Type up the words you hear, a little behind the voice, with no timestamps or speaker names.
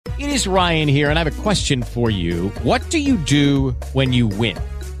It is Ryan here, and I have a question for you. What do you do when you win?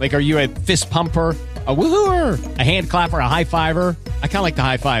 Like, are you a fist pumper, a woohooer, a hand clapper, a high fiver? I kind of like the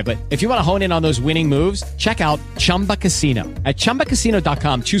high five, but if you want to hone in on those winning moves, check out Chumba Casino. At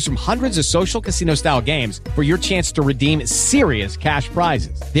ChumbaCasino.com, choose from hundreds of social casino-style games for your chance to redeem serious cash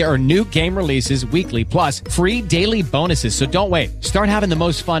prizes. There are new game releases weekly, plus free daily bonuses. So don't wait. Start having the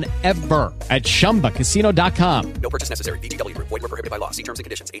most fun ever at ChumbaCasino.com. No purchase necessary. VGW. Void were prohibited by law. See terms and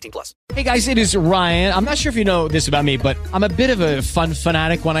conditions. 18+. Hey guys, it is Ryan. I'm not sure if you know this about me, but I'm a bit of a fun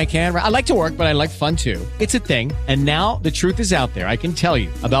fanatic when I can. I like to work, but I like fun too. It's a thing. And now the truth is out there. I can tell you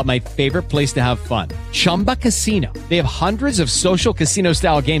about my favorite place to have fun. Chumba Casino. They have hundreds of social casino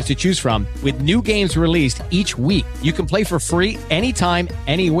style games to choose from with new games released each week. You can play for free anytime,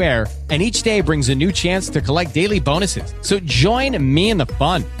 anywhere. And each day brings a new chance to collect daily bonuses. So join me in the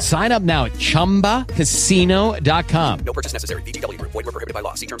fun. Sign up now at ChumbaCasino.com. No purchase necessary. VGW. Void were prohibited by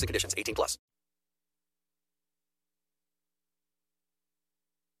law. See terms and conditions. 18+.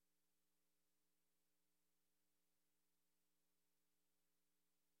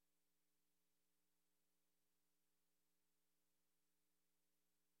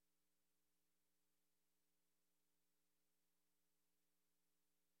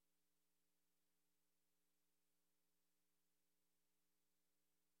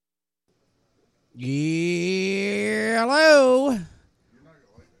 Yeah, hello.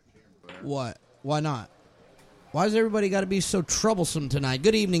 What? Why not? Why does everybody got to be so troublesome tonight?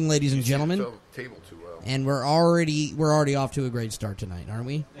 Good evening, ladies and gentlemen. Table too well. And we're already off to a great start tonight, aren't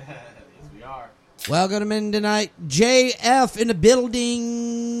we? Yes, we are. Welcome in tonight, JF in the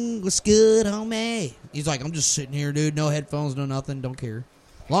building. What's good, homie? He's like, I'm just sitting here, dude. No headphones, no nothing. Don't care.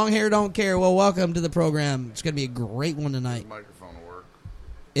 Long hair, don't care. Well, welcome to the program. It's gonna be a great one tonight. The microphone will work.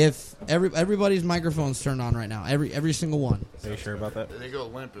 If everybody's microphone's turned on right now, every single one. Are you sure about that? They go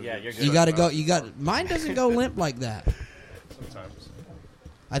limp. Yeah, you're good. You got to go. Mine doesn't go limp like that. Sometimes.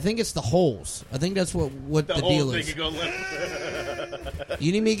 I think it's the holes. I think that's what the deal is. Go limp.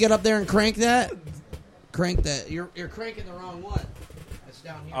 You need me to get up there and crank that? Crank that. You're cranking the wrong one. It's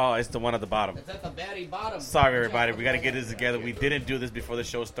down here. Oh, it's the one at the bottom. It's at the batty bottom. Sorry, everybody. We got to get this together. We didn't do this before the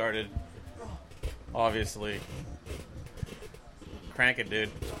show started. Obviously. Crank it, dude.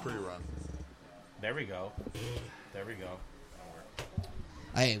 It's a pre-run. There we go. There we go.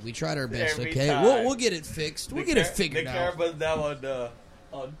 Hey, we tried our best. Every Okay, time. we'll get it fixed. We'll get it figured the out. camera's down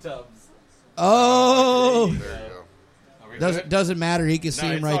on Tubbs. Oh, There you go. Are we good? doesn't matter. He can see No,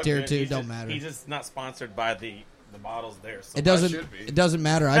 him it's right all there good. too. He's Don't just- matter. He's just not sponsored by the models there. So It doesn't. should be. It doesn't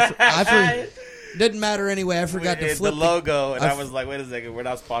matter. Didn't matter anyway. I forgot to It's flip the logo, and I I was like, wait a second, we're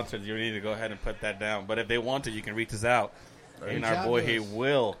not sponsored. You need to go ahead and put that down. But if they want to, you can reach us out. And Reach our out boy to he us.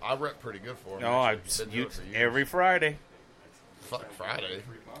 will. I rep pretty good for him. No, actually. Been doing it for years. every Friday. Fuck Friday.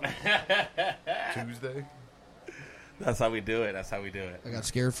 Tuesday. That's how we do it. I got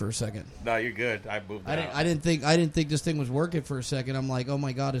scared for a second. No, you're good. I moved out. I didn't think this thing was working for a second. I'm like, oh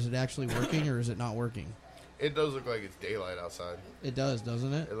my god, is it actually working or is it not working? It does look like it's daylight outside. It does,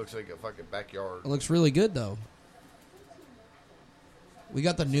 doesn't it? It looks like a fucking backyard. It looks really good though. We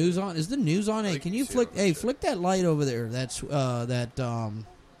got the news on. Is the news on? Hey, can you flick? Hey, flick that light over there. That's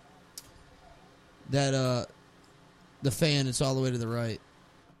the fan. It's all the way to the right.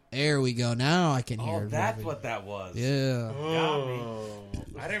 There we go. Now I can hear. Oh, it that's moving. what that was. Yeah. Got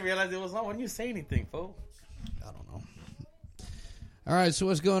me. I didn't realize it was on. When you say anything, fool. I don't know. All right, so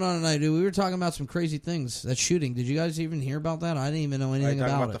what's going on tonight, dude? We were talking about some crazy things. That shooting. Did you guys even hear about that? I didn't even know anything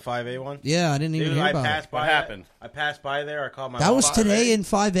about it. The 5A one? Yeah, I didn't even hear about it. What happened? I passed by there. I called my That mom. was today in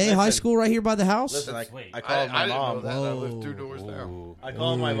 5A high Listen. school right here by the house? Listen, I I called my didn't know mom. that. I lived 2 doors down. I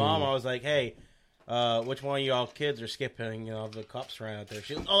called my mom. I was like, hey, which one of y'all kids are skipping? You know, the cops ran out there.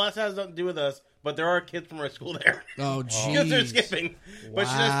 She goes, oh, that has nothing to do with us. But there are kids from our school there. Oh, Because they're jeez. skipping. But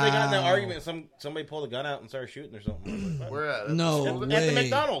she just, they got in an argument. Somebody pulled a gun out and started shooting or something. Where at? No At the way.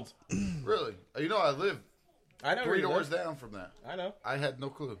 McDonald's. Really? You know, I live I know. 3 where you doors live. down from that. I know. I had no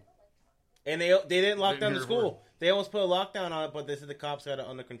clue. And they didn't lock Didn't down the hear a school. word. They almost put a lockdown on it, but they said the cops had it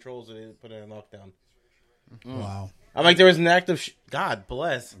under control, so they didn't put it in lockdown. Wow. I'm like, there was an active... God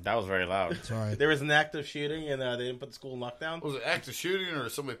bless. That was very loud. Sorry. There was an active shooting, and they didn't put the school in lockdown. Was it active shooting or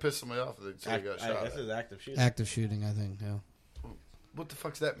somebody pissed somebody off and they got shot This at? is active shooting. Active shooting, I think, yeah. What the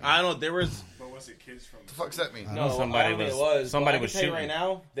fuck's that mean? I don't know. There was... But was it kids from? What the fuck's that mean? know No, somebody I don't think was- it was. somebody but was I can tell you shooting. right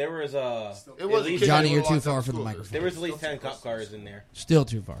now, there was It at wasn't least, kids Johnny, that you're were too locked far down from the school. microphone. there was at least 10 cop cars in there. Still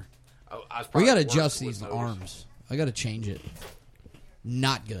too far. I was We probably got to at work adjust with these notice. arms. I got to change it.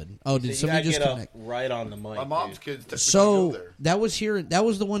 Not good. Oh, did So you somebody gotta just get up connect? right on the mic. My mom's dude. kids technically go So there. that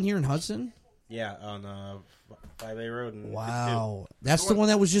was the one here in Hudson? Yeah, on 5A Road. And Wow. That's the one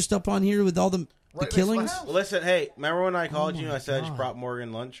that was just up on here with all the Right next to my killings? house. Well, listen, hey, remember when I called Oh you? my I said God. you brought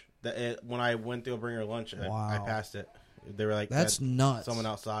Morgan lunch. When I went to go bring her lunch, I Wow. passed it. They were like, That's had nuts. Someone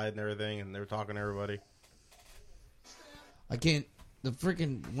outside and everything, and they were talking to everybody. I can't. The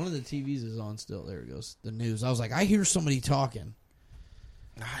freaking one of the TVs is on still. There it goes. The news. I was like, I hear somebody talking.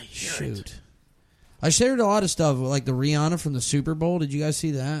 Shoot. I shared a lot of stuff like the Rihanna from the Super Bowl. Did you guys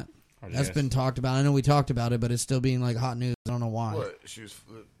see that? That's been talked about. I know we talked about it, but it's still being like hot news. I don't know why. What? She was.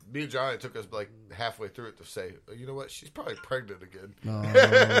 Me and Johnny took us like halfway through it to say, you know what? She's probably pregnant again.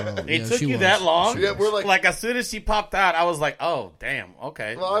 It took you that long? Yeah, we're like as soon as she popped out, I was like, oh, damn,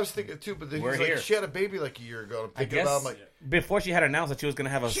 okay. Well, I was thinking too, but then We're he's like, here. she had a baby like a year ago. I'm I thinking guess about, I'm like, before she had announced that she was going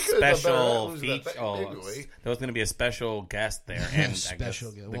to have a She could've done better special than losing that feature. baby weight. There was going to be a special guest there. And Special I guess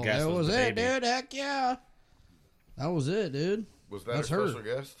guest. the Well, guest that was the it, baby. dude. Heck yeah. That was it, dude. was that That's a her.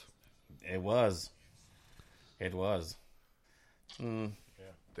 special guest? It was.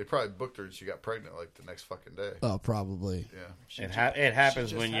 They probably booked her and she got pregnant like the next fucking day. Oh, probably. Yeah. It happens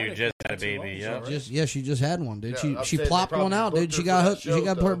just when had you it just not had a too long baby. ago, Yeah. right? She just had one, dude. Yeah, she I'm she saying they plopped one probably out, booked dude. her She for got that hooked, she show,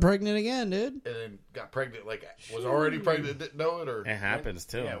 got though. pregnant again, dude. And then got pregnant, like, was already pregnant, didn't know it, or? It happens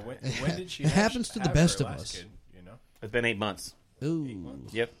too. Yeah, when did she It happens to the have best her of last us. Kid, you know? It's been 8 months. Ooh,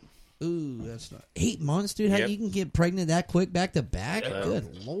 Yep. that's not 8 months, dude. How Yep. you can get pregnant that quick back to back? Yeah.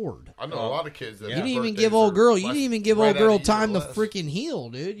 Good lord. I know a lot of kids that You have didn't even birthdays give old are girl. You less- didn't even give right old at girl a year time to less. freaking heal,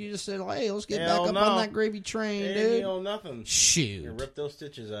 dude. You just said, "Hey, let's get back Hell up no. on that gravy train, They dude." didn't know nothing. You Shoot. rip those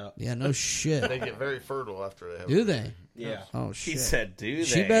stitches out. Yeah, no shit. They get very fertile after they have. Do a they? baby. Yeah. Oh shit. He said, dude.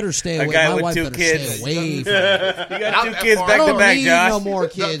 She better stay A away. guy My with wife 2 better kids. stay away from her. You got Not 2 that kids far. I back to don't back, need Josh. no more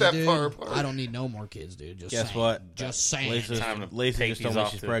Not kids, that dude. far apart. I don't need no more kids, dude. Just Guess saying. what? Just saying. Lacey Time to Lacey take just these told me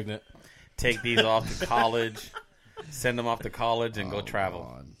off she's to- pregnant. Take these off to college. Send them off to college and go travel.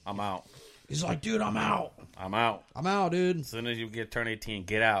 God. I'm out. He's like, dude, I'm out. I'm out. I'm out, dude. As soon as you turn 18,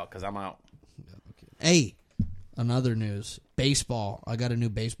 get out because I'm out. Hey, another news. Baseball. I got a new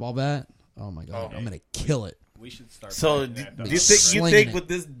baseball bat. Oh my god, I'm gonna kill it. We should start. So, backing that do up. you think Slinging it. with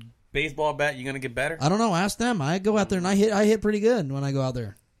this baseball bat you're gonna get better? I don't know. Ask them. I go out there and I hit pretty good when I go out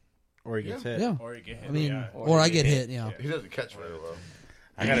there. Or he gets hit. Yeah. Or you get hit. I mean, yeah. or I get hit. Yeah. He doesn't catch very well.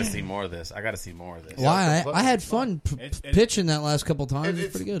 I gotta see more of this. Why? I had fun pitching that last couple times. And It's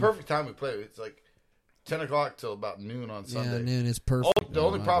it's pretty good. perfect time we play. It's like 10 o'clock till about noon on Sunday. Yeah, noon is perfect. The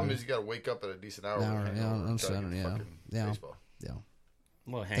only problem is you got to wake up at a decent hour. Hour, and yeah, hang over on and try to Saturday, get yeah. fucking Yeah. baseball. Yeah.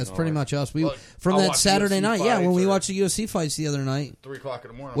 That's pretty much us. We Well, from I'll that watch Saturday UFC night. Yeah, when fights we or- watched the UFC fights the other night, 3 o'clock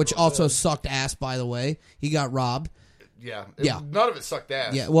in the morning. which I'm going also to sucked ass. By the way, he got robbed. bed. Yeah. Yeah. None of it sucked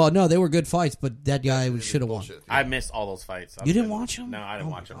ass. Yeah. Well, no, they were good fights, but that guy It was should have won. bullshit. I missed all those fights. You didn't watch 'em? No, I didn't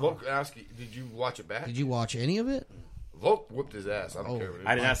Oh watch them. Volk asked you, did you watch it back? Did you watch any of it? Volk whooped his ass. I don't Oh. care what it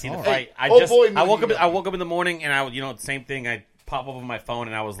I did is. not see the Oh. fight. Hey, oh boy, I woke up. knew I woke up in the morning and same thing. I pop up on my phone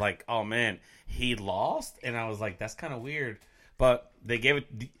and I was like, oh man, he lost, and I was like, that's kind of weird. But they gave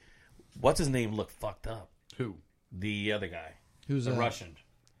it. What's his name? Looked fucked up. Who? The other guy, Who's the that? Russian.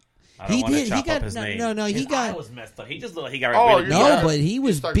 I He don't want did- to he chop got- up his no, name. no, he His got- eye was messed up. He just looked. He got Oh, really No, beat up. but he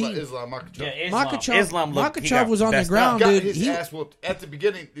was He's talking about beat. Islam Makhachev. Yeah, Islam Makachev looked. he got was on the messed ground, up. Got dude. his He, ass whooped at the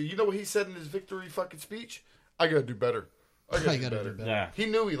beginning. You know what he said in his victory fucking speech? I gotta do better. I gotta, do better. Yeah. He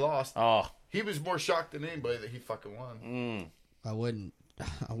knew he lost. Oh, He was more shocked than anybody that he fucking won. I wouldn't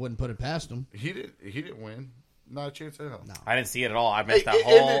put it past him. He didn't win. Not a chance in hell. No. I didn't see it at all. I missed that And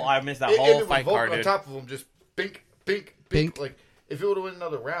whole. then- I missed that and whole then fight Volk card, on dude. top of him, just bink. Bink. Like if he would have won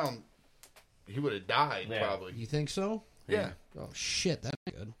another round, he would have died Yeah. probably. You think so? Yeah. Oh shit, that's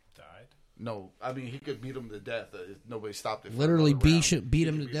good. Died. No, I mean he could beat him to death. Nobody stopped it. For Literally another round. beat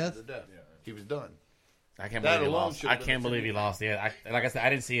him He to could death? He was done. I can't That believe he alone lost. should've I been can't a believe he finish. lost. Yeah, like I said, I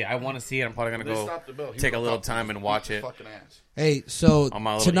didn't see it. I want to see it. I'm probably They gonna stopped the bell. He take a was little on top time of and his watch it fucking ass. Hey, so on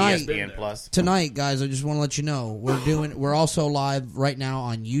my little tonight, ESPN Plus. tonight, guys, I just want to let you know we're also live right now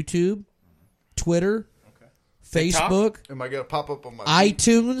on YouTube, Twitter, Facebook, Am I gonna pop up on my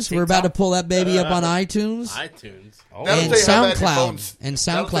iTunes. We're about to pull that baby up on iTunes iTunes. Oh, That'll and tell you how bad your SoundCloud phone's- and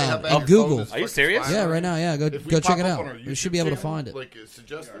that'll tell you how SoundCloud bad and your Google. phone is Are you fucking serious? fine. Yeah, right now. Yeah, If we go pop check it up out. on our You should YouTube be able to channel, find it. Like it's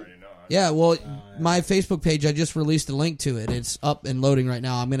suggested. Yeah, well, my Facebook page, I just released a link to it. It's up and loading right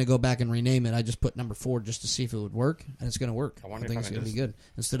now. I'm going to go back and rename it. I just put number 4 just to see if it would work, and it's going to work. I wonder think if it's I going can to be good.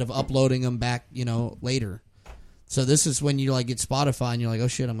 Instead of uploading them back, later. So this is when you get Spotify and you're like, oh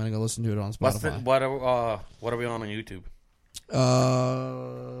shit, I'm going to go listen to it on Spotify. what are we on YouTube?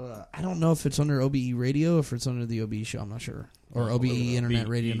 I don't know if it's under OBE Radio, if it's under the OBE show. I'm not sure, or OBE Internet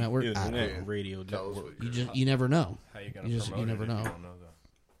Radio Network. I don't know. Internet Radio Tell us Network. what You never know. How you gonna You promote never it know. if you don't know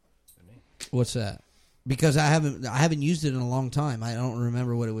the name? What's that? Because I haven't used it in a long time. I don't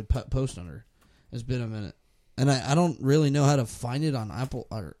remember what it would post under. It's been a minute. And I don't really know how to find it on Apple.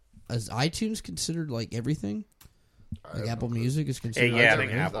 Or is iTunes considered like everything? Like Apple Music is considered. Yeah, I I've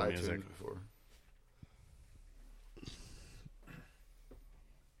think never used Apple iTunes Music. before.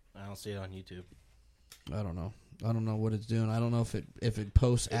 I don't see it on YouTube. I don't know. I don't know what it's doing. I don't know if it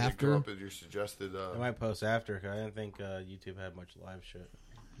posts Did it come after. up as your suggested? I might post after. 'Cause I didn't think YouTube had much live shit.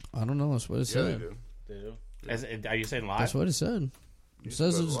 I don't know. That's what it Yeah, they said. do. They do. Are you saying live? That's what it said. It You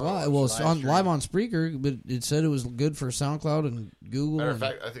says can it's go live. Well, it's live on stream. live on Spreaker, but it said it was good for SoundCloud and Google. Matter of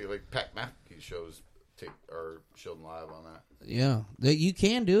and- fact, I think like Pat McAfee shows are shown live on that. yeah, you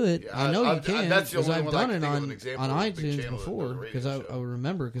can do it. Yeah, I know I- you can that's the because only I've one I done can it think of on an example on of a big iTunes channel that does a before radio because I show.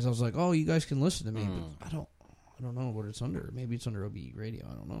 remember because I was like, oh, you guys can listen to me, but I don't know what it's under. Maybe it's under OBE Radio.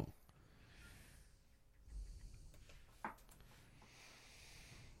 I don't know.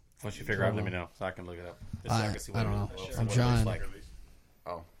 Once you figure out, let me know so I can look it up. Just so I can see what I don't it know. looks I'm like. trying.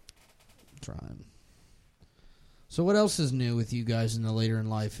 Oh, Trying. So what else is new with you guys in the later in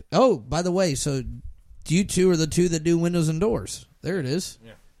life? Oh, by the way, so you two are the two that do windows and doors. There it is.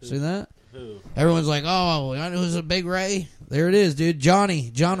 Yeah. See that? Who? Everyone's like, oh, I know who's a Big Ray. There it is, dude.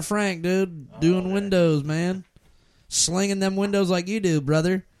 John Frank, dude, doing windows, man. Slinging them windows like you do,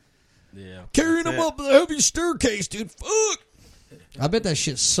 brother. Yeah. Carrying That's them it. up the heavy staircase, dude. Fuck. I bet that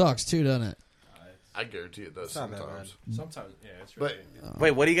shit sucks, too, doesn't it? I guarantee it does not that sometimes. Sometimes, yeah, it's But really.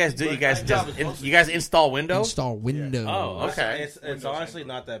 Wait, what do you guys do? You guys just you guys install Windows? Install windows. Oh, okay. It's honestly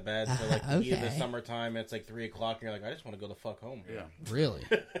not that bad. So like Okay. in the summertime, it's like 3 o'clock, and you're like, I just want to go the fuck home. yeah, Really?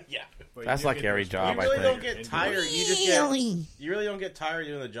 Yeah. But That's you like get every those- job, You I really think. don't get tired. You just get. Really? You really don't get tired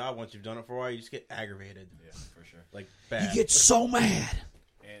doing the job once you've done it for a while. You just get aggravated, Yeah, for sure. like You bad. get so mad.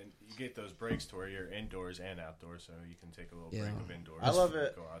 And you get those breaks to where you're indoors and outdoors, so you can take a little break Yeah. of indoors. I love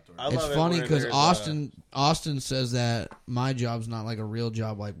it. Go outdoors. I It's love it funny when because there's, Austin says that my job's not like a real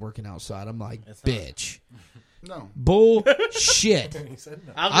job, like working outside. I'm like, It's not. bitch, no. bullshit. He said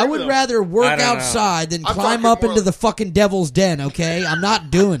no. I would rather I work don't know. outside than I'm climb talking up more into like- the fucking devil's den. Okay, I'm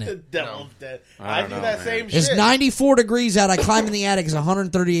not doing it. Devil's dead. I I don't do know, that man. same It's shit. 94 degrees out. I climb in the attic. It's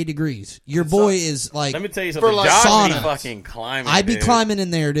 138 degrees. Your boy is like, Let me tell you something. like Josh be sauna. fucking climbing. I'd be dude. climbing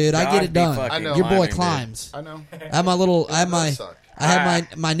in there, dude. I Josh get it be done. fucking I know. Your boy climbing, dude. climbs. I know. I have my little. I have It my. does suck. I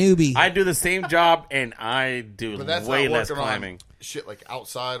have my newbie. I do the same job and I do But that's way not less working climbing. on shit like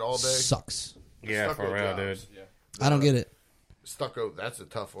outside all day. Sucks. Yeah, Stucco for real, jobs. dude. I don't get it. Stucco, that's a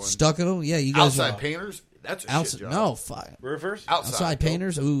tough one. Stucco. Yeah, you guys. Outside painters, that's a shit Outside. job. No, fuck. Roofers. Outside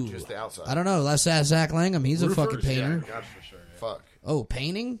painters. Ooh, Just the outside. I don't know. Let's ask Zach Langham. He's a Roofers? fucking painter. Yeah, That's for sure. Yeah. fuck. Oh,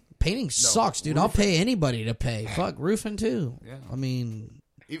 painting. Painting sucks, dude. I'll pay anybody to pay. Fuck roofing too. Yeah. I mean,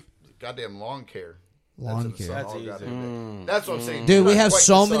 Even goddamn lawn care. Lawn in the sun care. all That's goddamn day. That's what I'm saying. dude, You're we not have quite in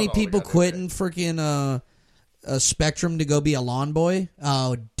so the sun many all the people goddamn quitting day. freaking a Spectrum to go be a lawn boy.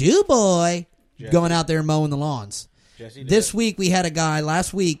 Oh, do boy, going out there mowing the lawns. Jesse did. This week we had a guy.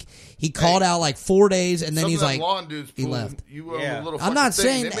 Last week he called out like 4 days, and then Some he's of them like, lawn dudes he pull left. You Yeah. a little I'm not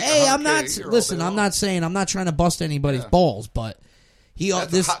fucking thing, saying, they make hey, I'm 100K not. a year all Listen, day I'm long. not saying, I'm not trying to bust anybody's Yeah. balls, but he That's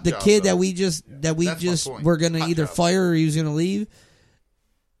a this hot the job, kid though. that we just That's my just point. we're gonna Hot either job. fire or he's gonna leave.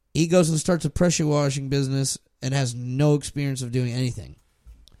 He goes and starts a pressure washing business and has no experience of doing anything.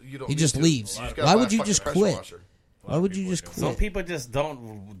 You don't He need just to. leaves. You just gotta Why buy would a you fucking just pressure quit? washer. Why would you just Some quit? people just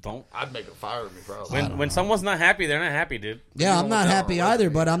don't. I'd make a fire me probably. When someone's not happy, they're not happy, dude. Yeah, You I'm don't not want happy that either,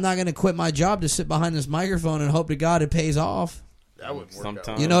 relationship. but I'm not going to quit my job to sit behind this microphone and hope to God it pays off. That wouldn't work Sometimes.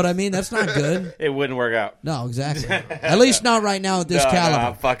 out. You know what I mean? That's not good. It wouldn't work out. No, exactly. At least not right now at this No, caliber.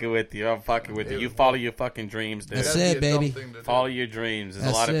 I'm fucking with you. I'm fucking with you. You follow your fucking dreams, dude. That's That'd it, be a dumb baby. thing to do. Follow your dreams. There's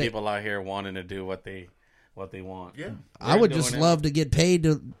That's a lot of it. people out here wanting to do what they want. Yeah. I would They're just doing it. love to get paid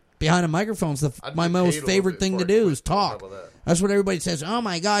to behind a microphone. It's I'd my get most paid a little favorite bit thing to before I do quit. is talk. How about that? That's what everybody says. Oh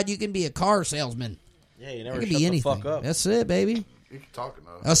my God, you can be a car salesman. Yeah, you You never can shut be the anything. fuck up. That's it, baby. You can talk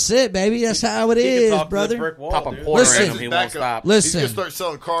enough. That's it, baby. That's how it You can is, talk to the brother. brick wall, Pop a dude. quarter Listen. in him, he won't stop. Listen. You just start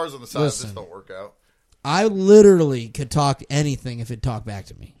selling cars on the side. Listen. This don't work out. I literally could talk anything if it talked back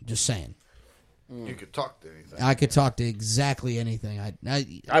to me. Just saying. You could talk to anything. I could talk to exactly anything. I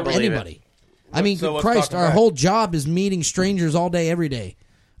believe anybody. I mean, So what's Christ, talking our back? whole job is meeting strangers all day, every day.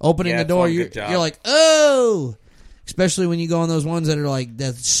 Opening Yeah, the it's door, one you're good job. like, oh. Especially when you go on those ones that are like,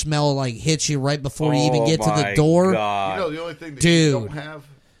 that smell like hits you right before you even Oh get to the my door. God. You know, the only thing that Dude. you don't have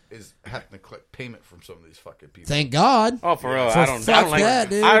is having to collect payment from some of these fucking people. Thank God. Oh, for real. For I don't fuck like that,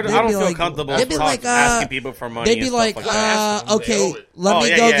 dude. I They'd don't be feel like- comfortable they'd be like, asking people for money. They'd be and like, stuff like that. okay, They owe it. let Oh, me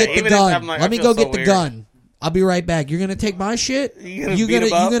yeah, go yeah. get the Even if gun. I'm like, Let I me feel go so get the weird. gun. I'll be right back. You're gonna take my shit? You gonna You beat him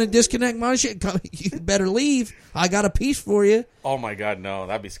you up? gonna disconnect my shit? You better leave. I got a piece for you. Oh my God, no!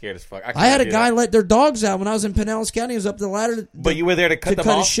 That'd be scared as fuck. I had a can't do guy that. let their dogs out when I was in Pinellas County. He was up the ladder. But you were there to cut them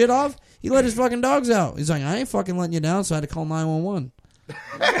his off. shit off. He let his fucking dogs out. He's like, I ain't fucking letting you down, so I had to call 911.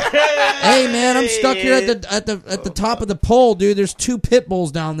 Hey man, I'm stuck here at the top of the pole, dude. There's 2 pit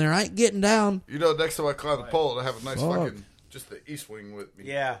bulls down there. I ain't getting down. You know, next time I climb the pole, I have a nice fucking just the east wing with me.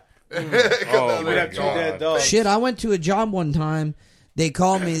 Yeah. Oh, We have 2 dead dogs. Shit, I went to a job one time. They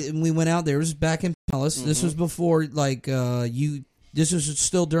called me and we went out there. It was back in Palace. This was before this was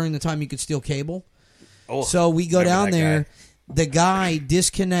still during the time you could steal cable. Oh, So we go down that there. guy. The guy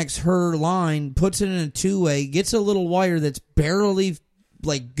disconnects her line, puts it in a 2-way, gets a little wire that's barely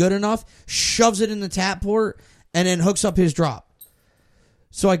like good enough, shoves it in the tap port, and then hooks up his drop.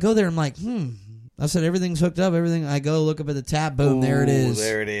 So I go there. I'm like, I said everything's hooked up. Everything. I go look up at the tap. Boom, there it is.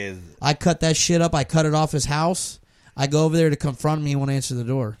 There it is. I cut that shit up. I cut it off his house. I go over there to confront him. He won't answer the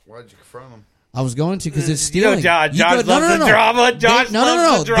door. Why'd you confront him? I was going to because it's stealing. Josh loves the drama. Josh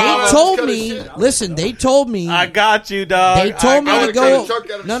loves the drama. They told me. Listen, they told me. I got you, dog. They told me to go.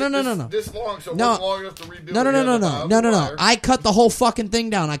 No. This long, so it No. wasn't long enough to rebuild. No. I cut the whole fucking thing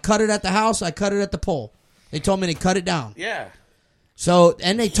down. I cut it at the house. I cut it at the pole. They told me to cut it down. Yeah. So,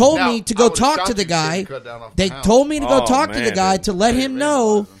 and they told Now, me to I go would've talk shot to the you guy. if you cut down off They the house. told me to go Oh, talk to the man, guy dude. to let him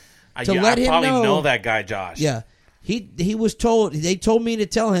know. I let him probably know. know that guy, Josh. Yeah. He was told. They told me to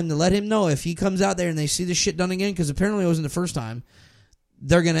tell him to let him know if he comes out there and they see this shit done again, because apparently it wasn't the first time.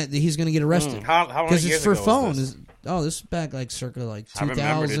 He's gonna get arrested. How many Because years it's for ago was phone. this? This is back like circa like I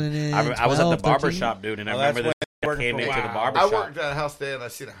remember, 2000. dude. I was at the barber shop, dude, and I remember this when came I into the worked barber I shop. worked at a house there and I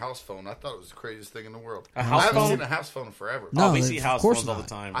seen a house phone. I thought it was the craziest thing in the world. A house I haven't phone? seen a house phone in forever. No. We see of house course phones all the not.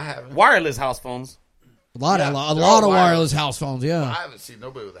 time. I haven't. Wireless house phones. A lot Yeah, of they're all wireless house phones. Yeah. I haven't seen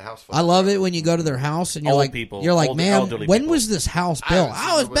nobody with a house phone. I love it when you go to their house and you're Old like, people. you're like, Old man, elderly when people. was this house I built? haven't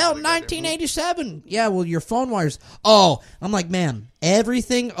I was seen built in nobody with 1987. Yeah, well, your phone wires. Oh, I'm like, man,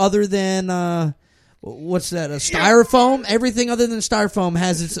 everything other than what's that? A styrofoam. Everything other than styrofoam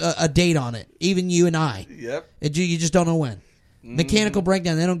has a date on it. Even you and I. Yep. You just don't know when. Mechanical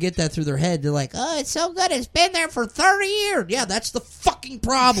breakdown. They don't get that through their head. They're like, oh, it's so good. It's been there for 30 years. Yeah, that's the fucking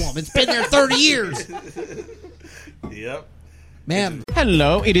problem. It's been there 30 years. Yep. Man,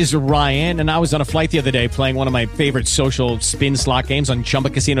 Hello, it is Ryan, and I was on a flight the other day playing one of my favorite social spin slot games on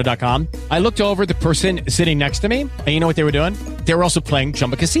ChumbaCasino.com. I looked over at the person sitting next to me, and you know what they were doing? They were also playing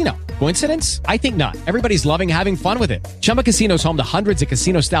Chumba Casino. Coincidence? I think not. Everybody's loving having fun with it. Chumba Casino is home to hundreds of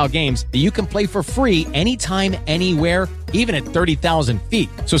casino-style games that you can play for free anytime, anywhere, even at 30,000 feet.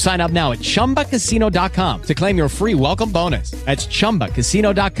 So sign up now at ChumbaCasino.com to claim your free welcome bonus. That's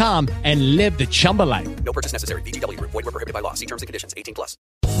ChumbaCasino.com and live the Chumba life. No purchase necessary. VGW Group. Void were prohibited by law. See terms and conditions. 18+.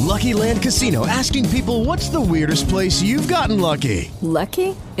 Lucky Land Casino, asking people, what's the weirdest place you've gotten lucky?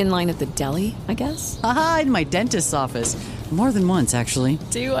 Lucky? In line at the deli, I guess? Aha, in my dentist's office. More than once, actually.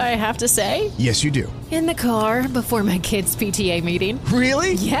 Do I have to say? Yes, you do. In the car before my kids' PTA meeting.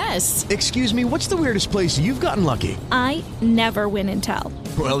 Really? Yes. Excuse me, what's the weirdest place you've gotten lucky? I never win and tell.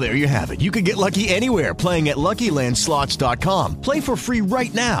 Well, there you have it. You can get lucky anywhere, playing at LuckyLandSlots.com. Play for free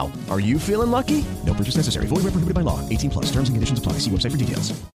right now. Are you feeling lucky? No purchase necessary. Void where prohibited by law. 18+. Terms and conditions apply. See website for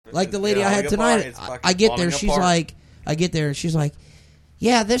details. like the lady Yeah, I had falling apart. tonight, It's fucking I get there, falling she's apart. like, I get there, and she's like,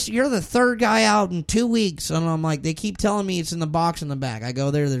 yeah, you're the third guy out in 2 weeks. And I'm like, they keep telling me it's in the box in the back. I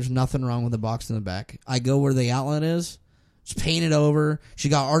go there, there's nothing wrong with the box in the back. I go where the outlet is. It's painted over. She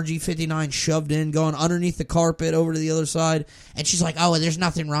got RG59 shoved in, going underneath the carpet over to the other side. And she's like, oh, there's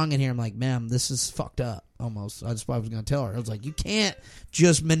nothing wrong in here. I'm like, ma'am, this is fucked up almost. That's what I was going to tell her. I was like, you can't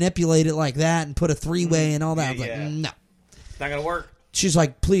just manipulate it like that and put a three-way and all that. I was like, no. It's not going to work. She's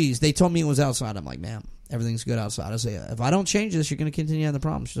like, please. They told me it was outside. I'm like, ma'am, everything's good outside. I say, if I don't change this, you're going to continue having the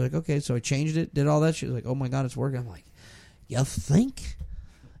problem. She's like, okay. So I changed it, did all that. She was like, oh, my God, it's working. I'm like, you think?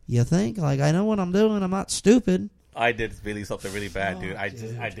 You think? Like, I know what I'm doing. I'm not stupid. I did something really bad, dude. I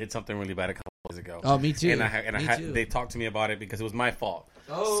did something really bad a couple days ago. Oh, me too. And too. they talked to me about it because it was my fault.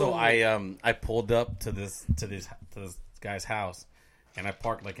 Oh. So I pulled up to this guy's house, and I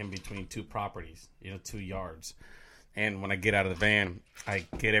parked like in between two properties, 2 yards. And when I get out of the van, I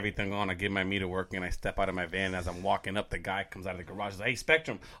get everything on. I get my meter working, and I step out of my van. As I'm walking up, the guy comes out of the garage. He's like, hey,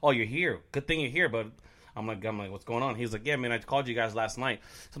 Spectrum, oh, you're here. Good thing you're here, but I'm like, what's going on? He's like, yeah, man, I called you guys last night.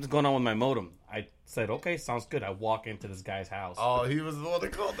 Something's going on with my modem. I said, okay, sounds good. I walk into this guy's house. Oh, he was the one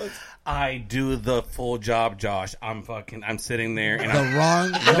that called us. I do the full job, Josh. I'm sitting there. And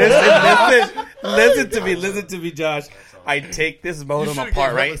Listen to me, Josh. I take this modem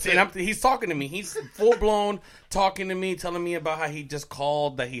apart, right? And he's talking to me. He's full blown talking to me, telling me about how he just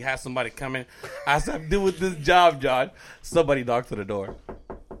called, that he has somebody coming. I said, I'm doing this job, John. Somebody knocks on the door,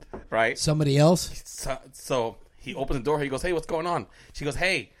 right? Somebody else? So he opens the door. He goes, hey, what's going on? She goes,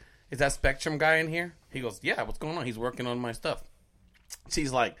 hey, is that Spectrum guy in here? He goes, yeah, what's going on? He's working on my stuff.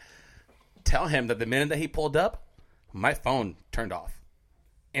 She's like, tell him that the minute that he pulled up, my phone turned off.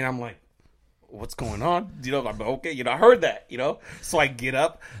 And I'm like, what's going on? You know, I'm like, okay, you know, I heard that, you know. So I get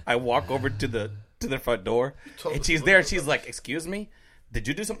up, I walk over to the front door, and she's there. And she's like, excuse me, did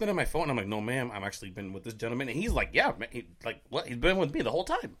you do something on my phone? I'm like, no, ma'am, I've actually been with this gentleman. And he's like, yeah, man. What? He's been with me the whole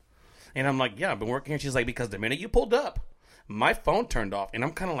time. And I'm like, yeah, I've been working here. She's like, because the minute you pulled up, my phone turned off. And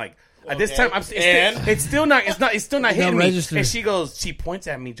I'm kind of like, at this time, it's still not hitting me. And she points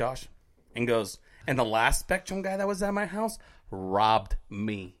at me, Josh, and goes, and the last Spectrum guy that was at my house robbed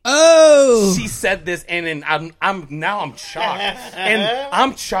me. Oh, she said this, and then I'm shocked, and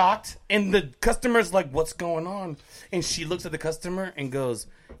I'm shocked, and the customer's like, "What's going on?" And she looks at the customer and goes,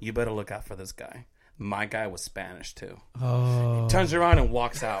 "You better look out for this guy. My guy was Spanish too." Oh, turns around and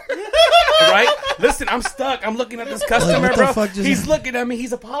walks out. Right? Listen, I'm stuck. I'm looking at this customer, bro. He's looking at me.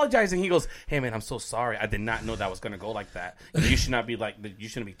 He's apologizing. He goes, "Hey, man, I'm so sorry. I did not know that was going to go like that. You should not be you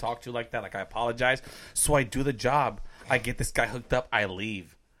shouldn't be talked to like that. Like, I apologize." So I do the job. I get this guy hooked up. I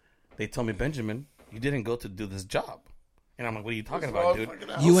leave. They tell me, "Benjamin, you didn't go to do this job." And I'm like, "What are you talking about, dude?"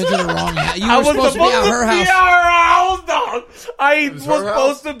 You went to the wrong house. You were supposed to be at her house. Dog. I was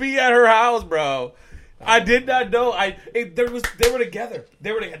supposed to be at her house, bro. I did not know. They were together.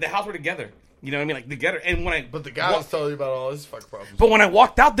 The house were together. You know what I mean? Like, together. And when but the guy was telling you about all his fuck problems. But when I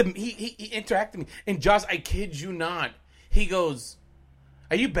walked out, he interacted with me. And Josh, I kid you not, he goes,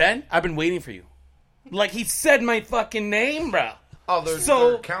 "Are you Ben? I've been waiting for you." Like, he said my fucking name, bro. Oh,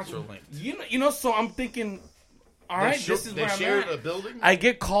 they're counselor linked. You know. So I'm thinking, all right, this is where I'm shared at. A building. I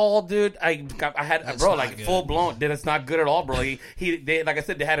get called, dude. I had That's bro, not like, good. full blown. Dude, it's not good at all, bro. They like I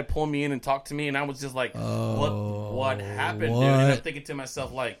said, they had to pull me in and talk to me, and I was just like, what happened, dude? And I'm thinking to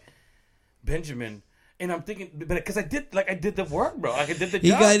myself, like, Benjamin. And I'm thinking, but because I did the work, bro. Like, I did the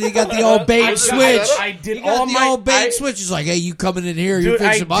job. He got the old bait switch. I did he got all the my old bait switch. He's like, "Hey, you coming in here? You're dude,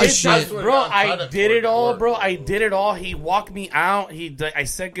 fixing my shit, bro." I did it all, bro. I did it all. He walked me out. I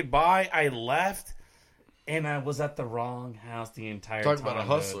said goodbye. I left, and I was at the wrong house the entire time. Talking about a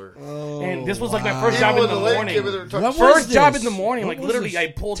hustler. Oh, and this was like my first job in the morning. First job in the morning. Like, literally, I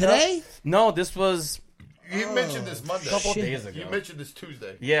pulled today. Up. No, this was. You mentioned this Monday. A couple days ago. You mentioned this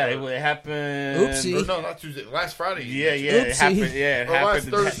Tuesday. Yeah, it happened. Oopsie. Or no, not Tuesday. Last Friday. Yeah, Oopsie. it happened. Yeah, it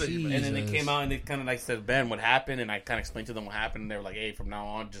happened. Last Thursday. And then they came out and they kind of like said, "Ben, what happened?" And I kind of explained to them what happened. And they were like, "Hey, from now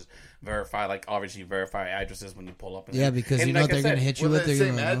on, just verify, like, obviously verify addresses when you pull up." Yeah, because you know like they're going to hit you Was with it the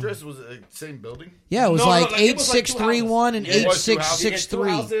same gonna, address? Was it the same building? Yeah, it was No, like like, it was like 8631 and Yeah, it was two 8663.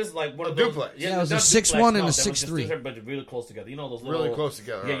 houses, like one A of those, duplex. Yeah, it was a not 6-1 duplex, and a no, that was just 6-3. two, but really close together. You know those Really little, close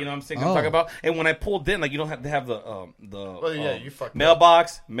together, Yeah, right. you know what I'm saying? I'm talking about. And when I pulled in, like, you don't have to have you fucked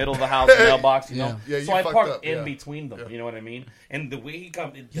mailbox, middle of the house, mailbox. You know, Yeah, you so I fucked parked up, in yeah. between them. You know what I mean? And the way he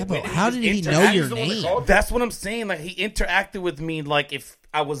come, Yeah, but how did he know your name? That's what I'm saying. Like, he interacted with me like if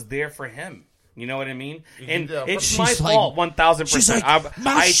I was there for him. You know what I mean? And it's my fault, 1,000%. She's like,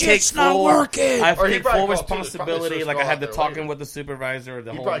 my shit's not working. I Or he take probably full called too. responsibility. It's Like, I probably had to supposed to talk go out in with the supervisor.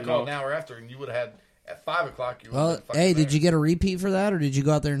 The You whole, probably called an hour after, and you would have had at 5 o'clock. You Well, hey, did you get a repeat for that, or did you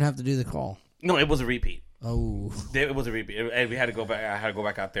go out there and have to do the call? No, it was a repeat. Oh, It was a repeat. And we had to go back. I had to go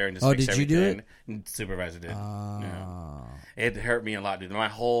back out there and just. Oh, fix did you do everything. And the supervisor did. Yeah. It hurt me a lot, dude. My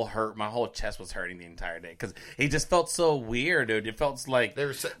whole chest was hurting the entire day because it just felt so weird, dude. It felt like they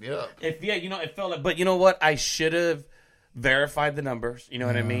were setting you up. It felt like. But you know what? I should have verified the numbers. You know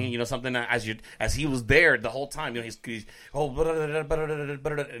what I mean? You know, something that as he was there the whole time. You know, he's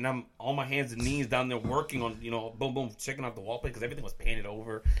and I'm on my hands and knees down there working on, you know, boom boom, checking out the wallpaper because everything was painted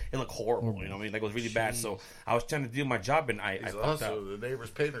over. It looked horrible. You know what I mean? Like, it was really bad. So I was trying to do my job and I fucked up. The neighbor's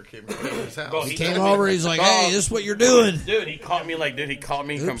painter came to his house. Bro, he came over. He's like, "Hey, this is what you're doing." Dude, he caught me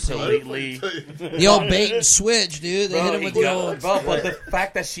completely. The old bait and switch, dude. They hit him with the old. But the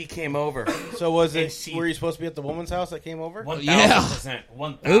fact that she came over. So was it? Were you supposed to be at the woman's house that came over? 1,000%.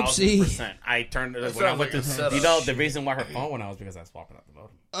 1,000%. Oopsie. I turned when I sounds went like a to. setup. You know, the reason why her phone went out was because I was swapping out the modem.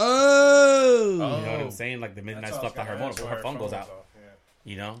 Oh. You know what I'm saying? Like, the minute I swapped out her modem, her phone goes out.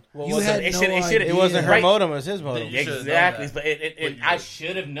 You know, You had no idea. It wasn't her Right. modem; it was his modem. Exactly, but I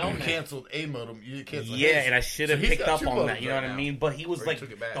should have known You that. canceled a modem. You canceled Yeah, his. and I should have So he's picked got up two on that. modems You know right what I now. mean? But he was Or like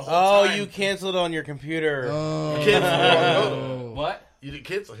took it back. the whole time. You canceled on your computer. You canceled the wrong modem. What? You didn't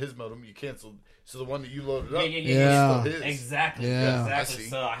cancel his modem. You canceled. So the one that you loaded up. Yeah. His. Exactly. Yeah. Exactly.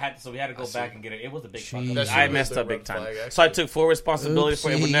 I see. So we had to go back and get it. It was a big fuck Jeez. up. That I should've messed been up the big red time. flag, So I took full responsibility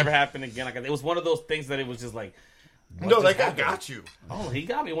for it. It Oopsie. would never happen again. Like, it was one of those things that it was just like. No, that guy got you. Oh, he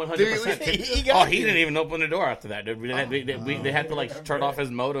got me 100%. He got He you. didn't even open the door after that, dude. They had to like turn off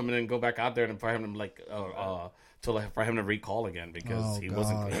his modem and then go back out there and for him to like for him to recall again because he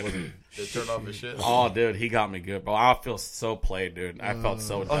wasn't. They turned off his shit. Oh, dude, he got me good, bro. I feel so played, dude. I felt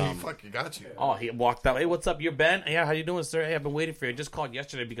so dumb. Oh, he fucking got you. Oh, he walked up. Hey, what's up? You're Ben? Yeah, how you doing, sir? Hey, I've been waiting for you. I just called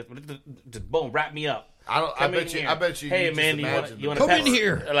yesterday because just boom, wrap me up. I bet you. Hey, you man, just you want Come to in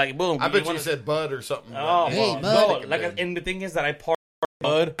here? Like boom. I bet you said Bud or something. Oh, hey, no, Bud. and the thing is that I parked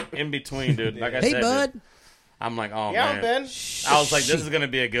Bud in between, dude. Like I Hey, said, Bud. dude, I'm like, oh Yeah, man. Ben. I was like, this is gonna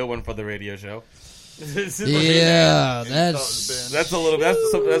be a good one for the radio show. Yeah, that's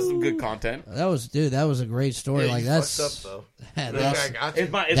some good content. that was a great story. Yeah, like you that's fucked up though.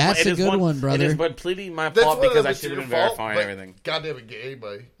 that's It's a good one, brother. It is completely my That's fault one of because them, I it's should have your been fault, verifying but everything. Goddamn it, get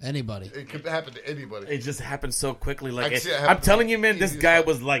anybody. anybody. It could happen to anybody. It just happened so quickly. Like I can see it happen I'm telling you, man, this easy guy as fuck.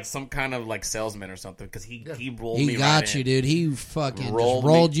 was like some kind of like salesman or something because he rolled me. He got right you, in. dude. He fucking Rolled just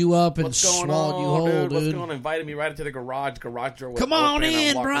rolled me. you up and What's going swallowed you on, whole, dude? What's dude. going on? Invited me right into the garage door. Was Come on open, I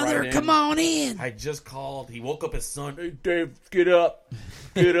in, walked brother. right in. Come on in. I just called. He woke up his son. Hey, Dave, get up.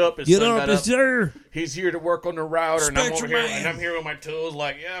 Get up. His Get son up, got sir. He's here to work on the router, and I'm Spectre over here, man. and I'm here with my tools.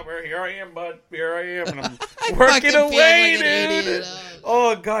 Like, yeah, here I am, bud. Here I am, and I'm fucking working feel away, like an dude. idiot.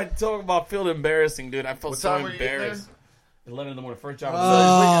 Oh God, talking about feeling embarrassing, dude. I felt What so time were you getting embarrassed. 11 in the morning, first job.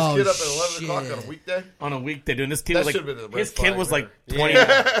 Oh, Get up at 11 o'clock shit. on a weekday. On a weekday, dude. This kid That was should've been a like, red his kid flag was like there.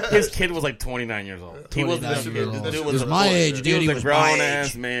 20. His kid was like 29 years old. He was 29 years old. dude He was was a my boy, age, dude. dude. He He was a was my grown age.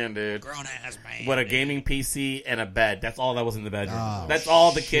 ass man, dude. Grown ass man. With a gaming PC and a bed. That's all that was in the bedroom. Oh, That's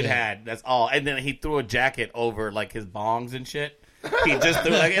all the kid shit. had. That's all. And then he threw a jacket over like his bongs and shit. He just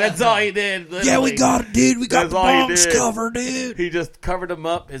threw like that's all he did. Yeah, we literally. got it, dude. We got That's the all he box did. covered, dude. He just covered him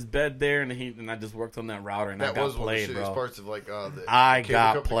up, his bed there, and I just worked on that router, and I That got was one of the played, shittiest bro. parts of like the I cable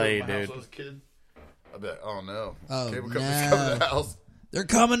got company played, coming to my house dude. when I was a kid. I bet. Oh no. Oh, Cable company's no. coming to the house. They're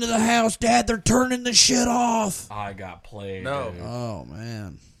coming to the house, Dad. They're turning the shit off. I got played. No. dude. Oh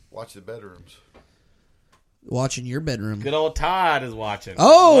man, Watch the bedrooms. watching your bedroom. Good old Todd is watching.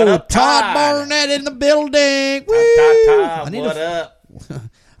 Oh, What up, Todd Barnett in the building. Woo! Todd, I need what to- up?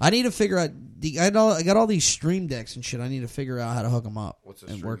 I need to figure out. I got all these stream decks and shit. I need to figure out how to hook them up. What's a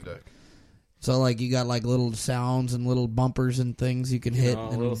and stream work. deck? So like you got like little sounds and little bumpers and things you can hit and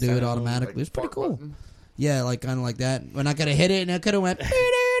little it'll do it sounds, automatically. Like It's pretty fart cool. button? Yeah, like kind of like that. When I could have hit it and I could have went. Yeah,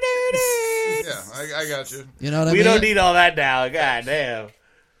 I got you. You know what I We mean? don't need all that now. God damn.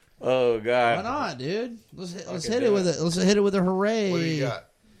 Oh God. Why not, dude? Let's Okay, hit it with it. Let's hit it with a hooray. What do you got?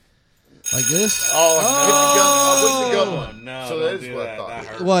 Like this? Oh, Hit the gun one. no. So don't that is do what I that. thought. That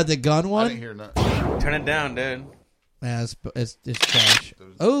hurt. What, the gun I one? didn't hear nothing. Turn it down, dude. Yeah, it's trash.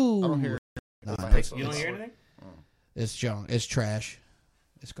 Oh, I don't hear. no, You don't hear anything? it's junk. It's trash.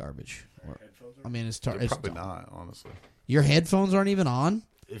 It's garbage. I mean, it's Probably not, honestly. Your headphones aren't even on.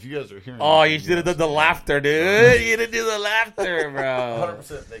 If you guys are hearing, Oh, you should have done the laughter, dude. You didn't do the laughter, bro.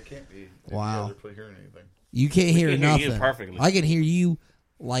 100%. They can't be. If Wow. You guys are probably hearing anything. You can't hear can hear nothing. you perfectly. I can hear you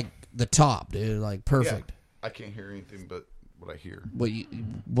like the top, dude. Like perfect. Yeah. I can't hear anything but what I hear. What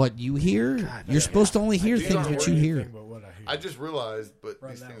you hear? You're supposed to only hear These things aren't what you working. hear. I just realized, but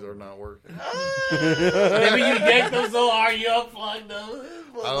these things are not working. Maybe you yanked them so hard you unplugged them.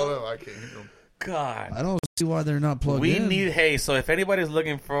 I don't know. I can't hear them. God. I don't see why they're not plugged We in. need, so if anybody's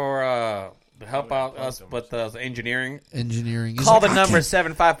looking for to help out us with engineering, engineering. He's call like, the I number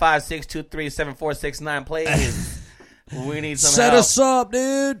can't- 755-623-7469, please. We need some Set help. us up,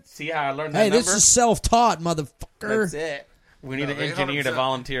 dude. See how I learned that Hey, number? this is self-taught, motherfucker. That's it. We need No, an they engineer to 100%.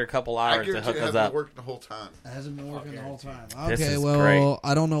 volunteer a couple I hours to guarantee hook it us hasn't up. been working the whole time. It hasn't been working the whole time. This Okay, is well, great.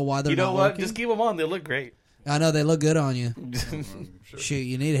 I don't know why they're You know not what? working. Just keep them on. They look great. I know they look good on you. Sure. Shoot,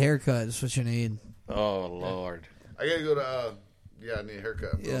 you need a haircut. That's what you need. Oh, Lord. I gotta go to. I need a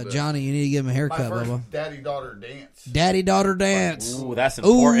haircut. Yeah, Johnny, you need to give him a My haircut, first Bubba. daddy-daughter dance. Daddy-daughter dance. Ooh, that's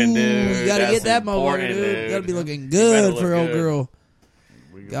important, Ooh, dude. You gotta That's get that motherfucker, important, dude. dude. You gotta be looking You good better for look old good. girl.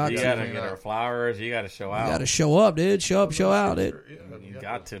 You gotta get her flowers. You gotta show out. You gotta show up, dude. Show up, show out, dude. You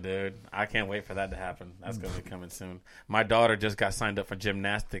got to, dude. I can't wait for that to happen. That's going to be coming soon. My daughter just got signed up for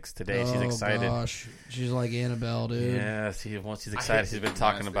gymnastics today. She's excited. Gosh. She's like Annabelle, dude. Yeah, once she's excited, she's been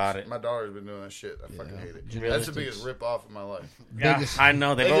talking about it. My daughter's been doing that shit. I fucking hate it. Gymnastics. That's the biggest rip off of my life. Yeah, I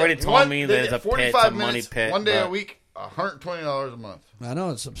know. They've They already get told me there's a pit, 45 a money minutes, pit. one day a but- week, $120 a month. I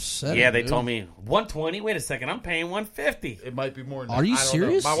know, it's upsetting. Yeah, they dude. told me 120. Wait a second, I'm paying 150. It might be more than Are that. you I don't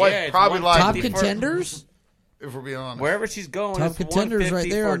serious? know. My wife Yeah, it's probably lied. Top to me. contenders? If we're being honest. Wherever she's going, Top it's contenders right 150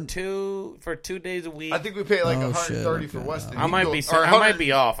 there for 2 days a week. I think we pay like Oh, 130 shit, for okay. Weston. I might be. Or I might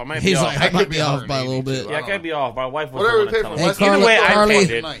be off. I might be He's off. like, I could might be be off by a little 180 bit. too. Yeah, I could be off. My wife was Whatever the we one pay that for told me. Weston. Either way, I Carly-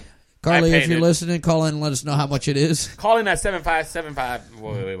 paid it. Carly, I if paid you're it. listening, call in and let us know how much it is. Call in at 7575.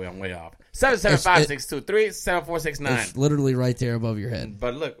 Wait, I'm way off. 775-623-7469. It's literally right there above your head.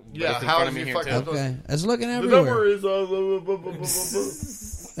 But look, Yeah, it's in how front is of me he here fucking? too. Okay, it's looking The everywhere. number is.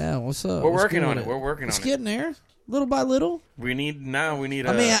 Yeah, what's up? We're What's working good on with it. We're working It's on it. getting there, little by little. We need. I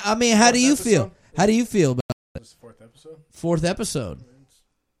mean, how do you feel? How do you feel about This is the 4th episode. 4th episode?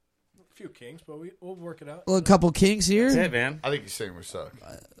 A few kinks, but we'll work it out. Well, a couple kinks here. That's it, man. I think he's saying we suck.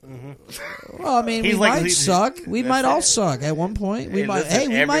 Well, I mean, He's we like- might suck. We might all suck at one point. We might. Hey,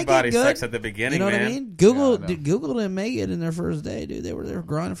 we might get everybody good. sucks at the beginning, You know what man. I mean? Google, Yeah, I know. Google didn't make it in their first day, dude. They were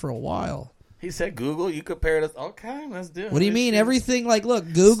grinding for a while. He said, "Google, you compared us." Okay, let's do it. What do you mean? Everything like, look,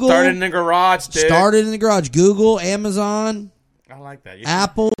 Google Started in the garage, dude. started in the garage. Google, Amazon, I like that. You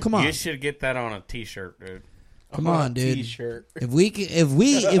Apple. Come on, You should get that on a T-shirt, dude. come on, dude. T-shirt. If we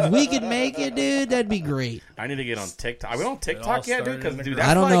could make it, dude, that'd be great. I need to get on TikTok. Are we on all TikTok yet, dude? started Because in the dude, garage.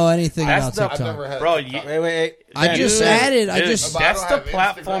 that's I don't like, know anything that's about the, TikTok. I've never had. bro. Wait. I just added. I Dude, just. that's I the don't have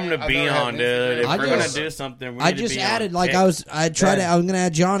platform to Instagram. be I've never on, had dude. If I we're just- gonna do something, we I need to just be added on like TikTok. I tried to. I'm gonna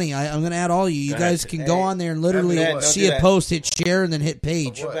add Johnny. I'm gonna add all you. You guys can go on there and literally Don't see do a that. post, hit share, and then hit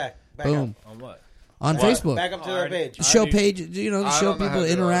page. Go back. Boom On what? on Facebook. Back up to the page. The show already- page, you know, the I show don't know people how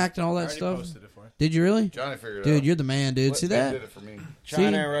to do interact and all I that already stuff. posted it for you. Did you really? Johnny figured it out. Dude, you're the man, dude. See He that? did it for me.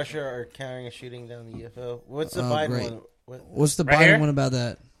 China See? and Russia are carrying a shooting down the UFO. What's the Oh, Biden great. one? What's the Right Biden here? one about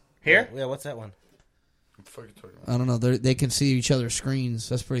that? Here. Yeah, what's that one? What the fuck are you talking about? I don't know. They can see each other's screens.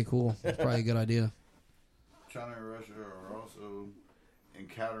 That's pretty cool. That's probably a good idea. China and Russia are also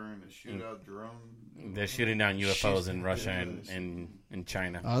encountering a shootout drone. They're shooting down UFOs in Russia and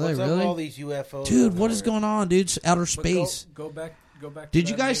China. Are they What's up with really? all these UFOs? Dude, what is going on, dude? It's outer space. Go back. Did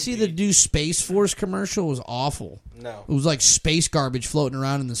you guys see the new Space Force commercial? It was awful. No. It was like space garbage floating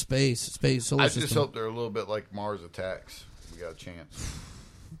around in the space solar I system. just hope they're a little bit like Mars Attacks. We got a chance.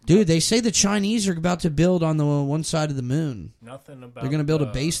 Dude, they say the Chinese are about to build on the one side of the moon. Nothing about. They're going to build a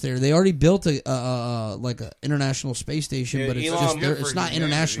base there. They already built a like a international space station, Yeah, but it's Elon- just Good it's for not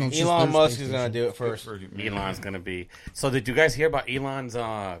humanity. international. It's just Elon their Musk space is going to station. do it first. Elon's gonna be. So did you guys hear about Elon's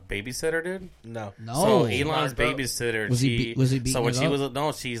babysitter, dude? No. No, So Elon's Knocked up. babysitter. Was he beating So when it she up? was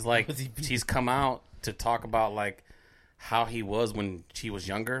no, she's like she's come out to talk about like how he was when she was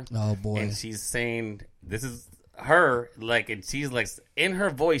younger. Oh, boy. And she's saying this is her like, and she's like in her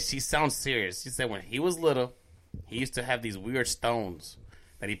voice she sounds serious. She said when he was little, he used to have these weird stones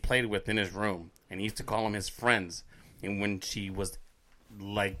that he played with in his room, and he used to call them his friends. And when she was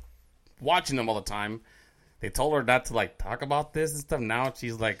like watching them all the time, they told her not to like talk about this and stuff. Now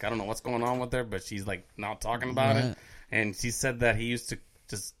she's like, I don't know what's going on with her, but she's like not talking about Right. it. And she said that he used to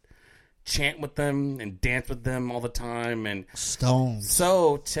just chant with them and dance with them all the time. And Stones.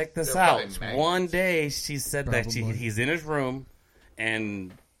 so check this They're out. probably magnets. One day she said that Probably. he's in his room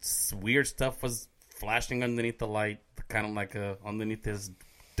and weird stuff was flashing underneath the light, kind of like underneath his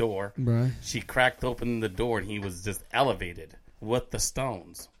door. Right. She cracked open the door and he was just elevated with the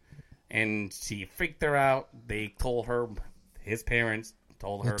stones. And she freaked her out. They told her, his parents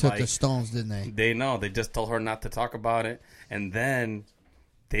told They her, took like, the stones, didn't they? they just told her not to talk about it. And then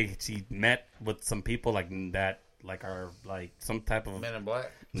she met with some people like that, like are like some type of Men in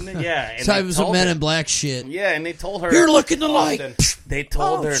Black. yeah. And So they it was some told Men her- in Black shit. Yeah, and they told her You're looking the light. They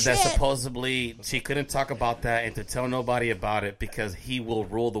told Oh, her that shit. supposedly she couldn't talk about that and to tell nobody about it because he will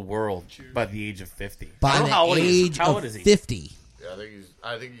rule the world by the age of 50. I By don't know how old the he is. age How old of is he? 50. Yeah,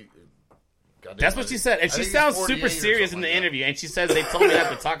 I think he. goddamn, That's what she said, and I she think he's sounds 48 super or serious in something the like that. interview. And she says they told me not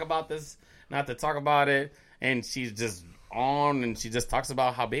to talk about this, not to talk about it, and she's just on and she just talks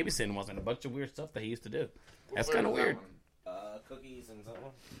about how babysitting was and a bunch of weird stuff that he used to do. That's kind of weird. Cookies and something.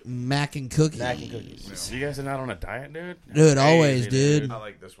 Mac and cookies. Mac and cookies. You guys are not on a diet, dude? Dude, Crazy, always, dude. I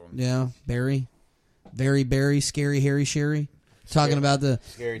like this one. Yeah, Barry. Very Barry, Scary Harry Sherry. Talking about the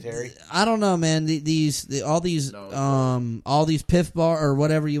Scary Terry. I don't know, man. All these Piff Bar or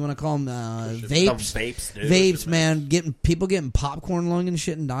whatever you want to call them, vapes, Some vapes, dude. vapes, man. People getting popcorn lung and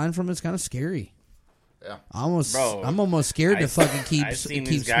shit and dying from it's kind of scary. Yeah. I'm almost scared to fucking keep I've seen keep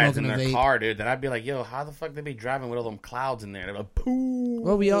these guys smoking in a their vape. car, dude. That I'd be like, "Yo, how the fuck they be driving with all them clouds in there?" They're like, "Pooh."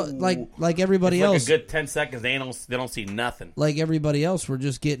 Well, we all like everybody It's like else. a good 10 seconds. They don't see nothing. Like everybody else, we're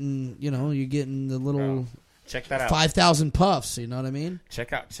just getting, you're getting the little Check that out. 5,000 puffs. You know what I mean?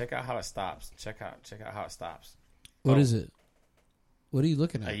 Check out how it stops. Check out how it stops. What Oh. is it? What are you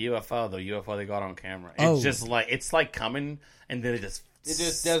looking A at? UFO, the UFO they got on camera. Oh. It's just like coming, and then it just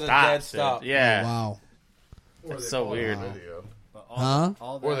just does a stops, dead dude. stop. Yeah, Oh, wow. it's so weird. Video. Huh?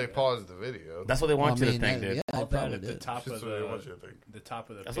 Or they pause the video. That's what they want Well, you I to mean, think, dude. Yeah, All I that probably at the did. top That's of what they want you to think. the top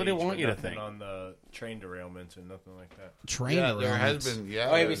of the That's page, what they want but you to nothing think. on the train derailments or nothing like that. Train Yeah, there around. has been. Yeah.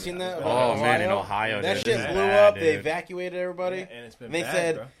 Oh, have you seen that? Oh man, in Ohio, That dude, shit it's blew bad, up. They dude. evacuated everybody. Yeah, and it's been they bad,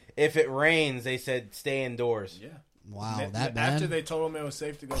 said bro. if it rains, they said stay indoors. Yeah. Wow, that bad? After they told them it was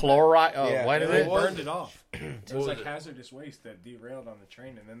safe to go Chloride. back, Oh, what is they it? burned it off. It was was like it? hazardous waste that derailed on the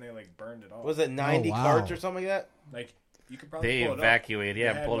train, and then they like burned it off. Was it 90 carts or something like that? Like you could probably They pull it evacuated. up. Yeah, They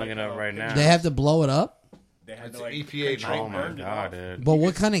I'm had, pulling like, it up right now. They have to blow it up? They had It's to like EPA control Oh my burned it god, off. dude. But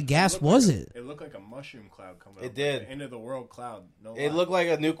what kind of gas was it? It looked like a mushroom cloud coming up. It did. Like the end of the world cloud. No It lie. looked like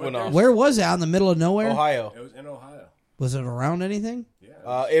a nuke went off. Where was it? Out in the middle of nowhere? Ohio. It was in Ohio. Was it around anything?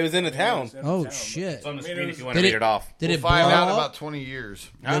 Yeah. It was in the town. Oh, shit. It's on the I mean, screen it if you was- want to Did read it- it off. Did We'll it blow find out in up? about 20 years.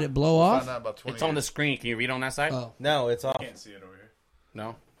 Did it blow We'll off? find out about 20 It's on the years. screen. Can you read on that side? Oh, No, it's off. Can't see it over here.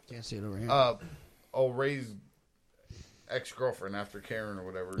 No. can't see it over here. Old Ray's ex-girlfriend after Karen or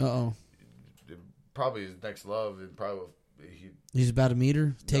whatever. Uh-oh. Probably his next love. And probably He's about to meet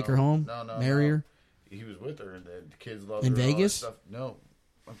her? Take her home? Marry her? He was with her, and the kids loved In her. and all that Vegas? stuff. No,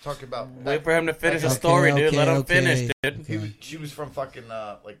 I'm talking about. Wait for him to finish the Okay, story, dude. Let him okay, finish, okay. dude. She was from fucking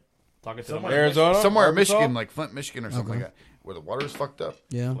like Talking to somewhere, the Arizona? somewhere in Arkansas? Michigan, like Flint, Michigan, or something Okay. like that, where the water's fucked up.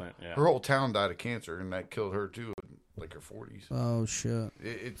 Yeah. Yeah. Her whole town died of cancer, and that killed her too, in like her 40s. Oh, shit.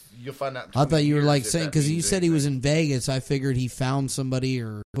 It's you'll find out. in I thought 20 you were years like if saying, that because you means said he was anything. in Vegas. I figured he found somebody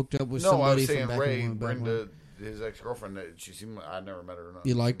or hooked up with No, I somebody was saying from back Ray, when. Brenda, his ex-girlfriend. She seemed. I never met her. Or nothing.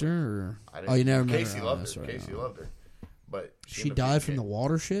 You liked her? Or? I didn't, Oh, you never met Casey her? Oh, loved that's her. right. Casey loved her, but She ended up died being from the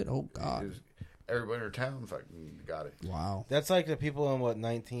water shit? Oh, It God. was- everybody in her town fucking got it. Wow. That's like the people in,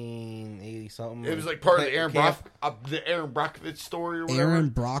 1980 something? It was like part of the Aaron Camp. Brockovich story or whatever. Aaron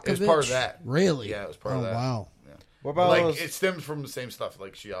Brockovich? It was part of that. Really? Yeah, it was part of that. Wow. Yeah. What about like those? it stems from the same stuff.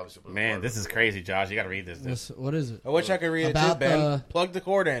 Like she obviously was Man, part this of is it. crazy, Josh. You got to read this. What is it? I wish I could read it too, About Ben. the- Plug the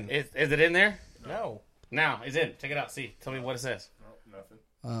cord in. Is it in there? No. Now, it's in. Check it out. See. Tell me what it says. No, nothing.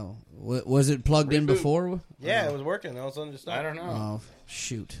 Oh. Was it plugged in Reboot. before? Yeah, it was working. All of a sudden, just stopped. I don't know. Oh,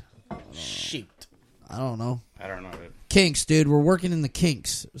 shoot. Shoot. I don't know. I don't know, dude. Kinks, dude. We're working in the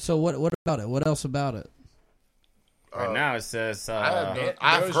kinks. So what about it? What else about it? Right now it says.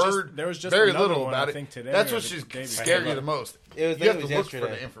 I've heard there was just very another little one, about I it. think, today That's or what the should day before. scare you the most. It was- You have it to was look for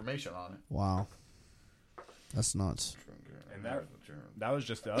yesterday. the information on it. Wow. That's nuts. And that was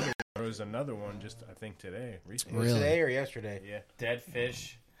just the other one. There was another one just, I think, today, recently. Really? Today or yesterday? Yeah. Dead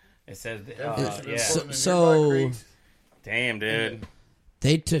fish. It says. Yeah. So Damn, dude.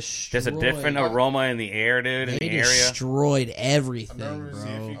 they destroyed. There's a different aroma in the air, dude. In They the area. destroyed everything, See if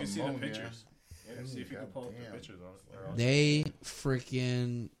you bro. can see the Ammonia. pictures. Yeah, see if you can pull up the pictures on it. They're all- They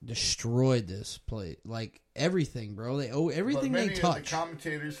freaking destroyed this place. Like everything, bro. They everything But they many touch. of the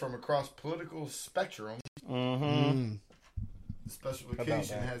commentators from across political spectrum, Mm. the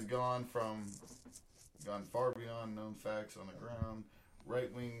specification has gone far beyond known facts on the ground.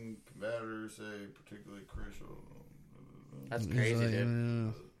 Right-wing combatants say particularly crucial. That's He's crazy, like,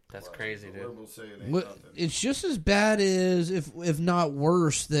 dude. That's crazy, The dude. liberals say it ain't What, nothing. it's just as bad as, if not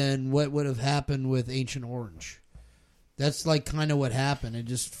worse than what would have happened with Ancient Orange. That's like kind of what happened. It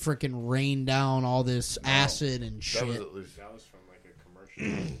just freaking rained down all this acid and That shit. was at least That was from like a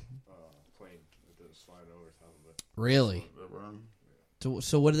commercial plane that was flying over top of it. Really?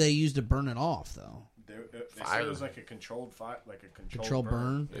 So what do they use to burn it off, though? They said Fire. it was like a controlled fire, like a controlled Control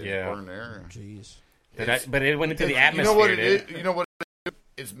burn? Yeah. burn area. Jeez. But it went into the You atmosphere, know what it dude. is? You know what it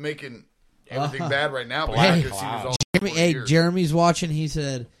is? It's making everything bad right now. But Hey, because he was all Jeremy, 20 hey, years. Jeremy's watching. He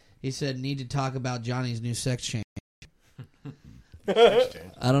said need to talk about Johnny's new sex change.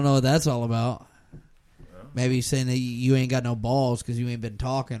 I don't know what that's all about. Maybe he's saying that you ain't got no balls because you ain't been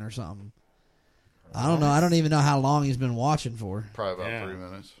talking or something. I don't know. I don't even know how long he's been watching for. Probably about 3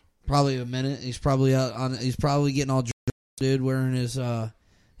 minutes. Probably a minute. He's probably out on. He's probably getting all dude wearing his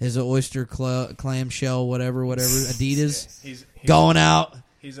oyster clamshell whatever Adidas. He's going out.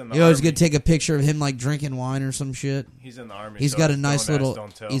 He's in the You always army. gonna take a picture of him like drinking wine or some shit. He's in the army. He's so got a it's nice don't ask, little.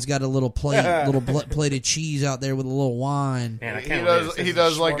 don't tell. He's got a little plate, plate of cheese out there with a little wine. Man, I He can't does. believe He this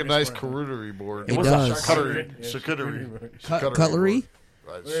does is like a smorgasbord. nice charcuterie board. He does. Charcuterie. Cutlery.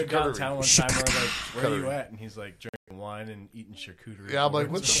 We were downtown one time. We're like, "Where are you Charcuterie. at?" And he's like drinking wine and eating charcuterie. Yeah, I'm like,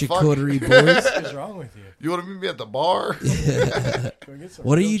 what the fuck? Charcuterie boards. What is wrong with you? You want to meet me at the bar? Can we get some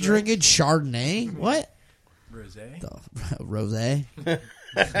What are real you drinks? drinking? Chardonnay? What? Rosé. Rosé.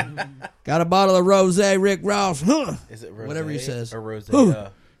 Got a bottle of rosé, Rick Ross. Huh. Is it rosé Whatever he says. or rosé? Huh.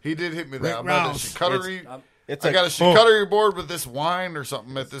 He did hit me Rick that. I'm about Ross. the charcuterie. It's I got a charcuterie board with this wine or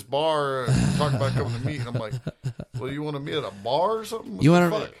something at this bar. Talking about coming to meet, and I'm like, "Well, you want to meet at a bar or something? What You the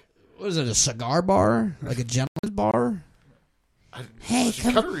want to? fuck? What is it? A cigar bar? Like a gentleman's bar? Hey,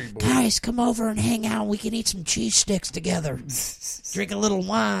 Charcuterie board. guys, come over and hang out. We can eat some cheese sticks together. Drink a little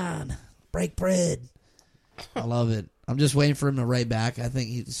wine. Break bread. I love it. I'm just waiting for him to write back. I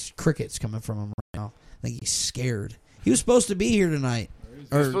think crickets coming from him right now. I think he's scared. He was supposed to be here tonight.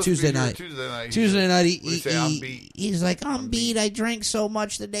 or Tuesday night. Tuesday night, beat. he's like, I'm beat. I drank so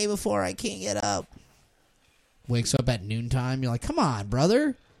much the day before, I can't get up. Wakes up at noontime. You're like, come on,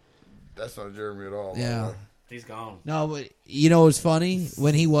 brother. That's not Jeremy at all. Yeah. He's gone. No, but you know what's funny?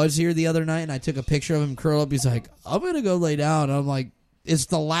 When he was here the other night and I took a picture of him curled up, he's like, I'm going to go lay down. I'm like, it's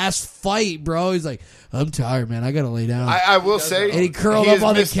the last fight, bro. He's like, I'm tired, man. I got to lay down. I will say. And he curled up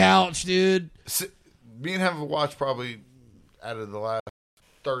on the couch, dude. Me and him have watched probably out of the last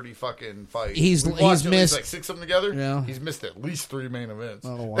 30 fucking fights. He's missed like 6 of them together. Yeah. He's missed at least 3 main events.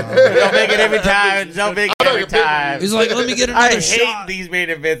 Oh, wow. Don't make it every time. Don't make it every time. He's like, let me get another shot. I hate these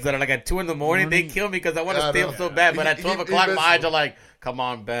main events that are like at 2 in the morning. They kill me because I want to stay up so bad. But at 12 o'clock, my eyes are like, come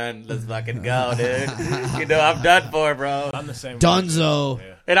on, Ben. Let's fucking go, dude. I'm done for, bro. I'm the same. Dunzo. Yeah.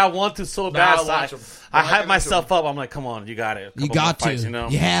 And I want to so bad. I hype myself myself up. I'm like, come on, you got it. You got to. Fights,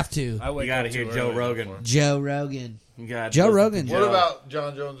 You have to. You got to hear Joe Rogan. Joe Rogan. Joe Rogan. What about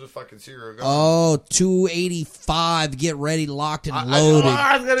John Jones with fucking Cyril? Oh, 285. Get ready, locked and loaded.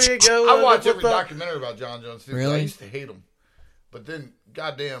 I watch every documentary about John Jones. Too, really? I used to hate him. But then,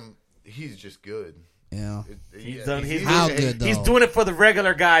 goddamn, he's just good. Yeah. He's doing it for the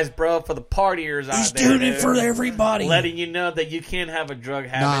regular guys, bro, for the partiers out there. He's doing it for everybody. Letting you know that you can't have a drug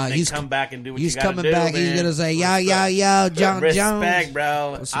habit and come back and do what you got to do. He's coming back and he's going to say, yo, John Jones. Respect,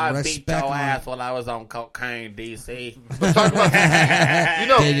 bro. I beat your ass while I was on cocaine, DC. But talk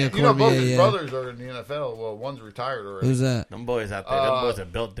about both his brothers are in the NFL. Well, one's retired already. Who's that? Them boys out there. Them boys are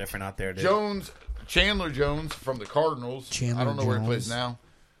built different out there, dude. Chandler Jones from the Cardinals. I don't know where he plays now.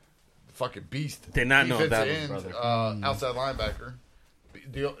 Fucking beast. Did not know that end, brother. Outside linebacker.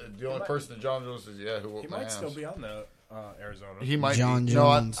 The only person that John Jones is who whooped my ass. He might still be on the Arizona. He might John be.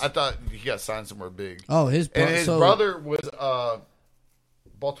 Jones. No, I thought he got signed somewhere big. Oh, his brother was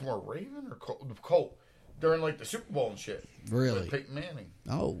Baltimore Raven or Colt during like the Super Bowl and shit. Really? With Peyton Manning.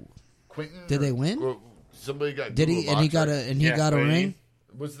 Oh. Quentin. Did they win? Somebody got. Did he? And he got a ring.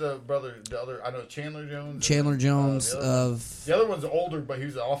 What's the brother? The other, I know Chandler Jones. The other one's older, but he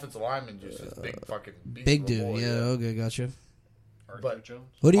was an offensive lineman, just a big fucking beast big of a dude. boy, Okay, gotcha. But Jones.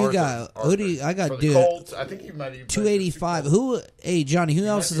 Who do you got? I got dude. Colts, I think he might even 285. Who? Hey Johnny, who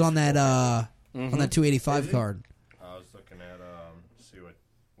else is on that? On that 285 card? I was looking at see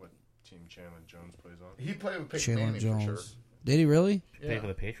what team Chandler Jones plays on. He played with Peyton Chandler Manning Jones. for sure. Did he really? Play for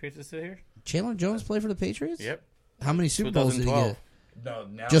the Patriots is still here? Chandler Jones play for the Patriots? Yep. How many Super Bowls did he get? No,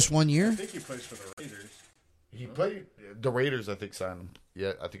 now just 1 year. I think he plays for the Raiders. He played the Raiders. I think signed him.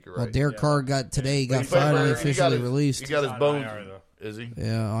 Yeah, I think you're right. Well, Derek Carr got today. He got finally officially released. He got his bones. Is he?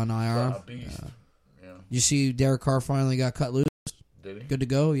 Yeah, on IR. A beast. Yeah. You see, Derek Carr finally got cut loose. Did he? Good to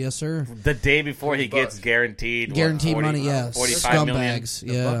go, yes sir. The day before he gets guaranteed money, yeah, 45 million. Scumbags,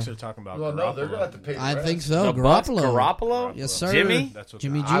 The Bucs are talking about. Well, no, they're gonna have to pay. I think so. The Bucs, Garoppolo, yes sir. Jimmy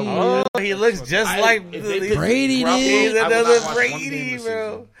G. Oh, he looks just like Brady. He's another Brady,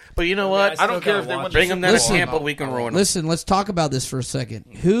 bro. But you know what? I don't care if they want bring him down to Tampa. We can ruin him. Listen, let's talk about this for a second.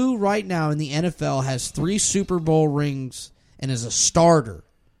 Who right now in the NFL has 3 Super Bowl rings and is a starter?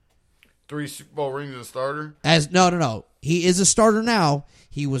 3 Super Bowl rings as a starter? No. He is a starter now.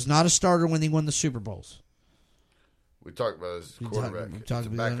 He was not a starter when they won the Super Bowls. We talked about his quarterback. It's a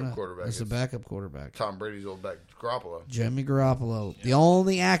backup quarterback. It's a backup quarterback. Tom Brady's old back, Garoppolo. Jimmy Garoppolo. Yeah. The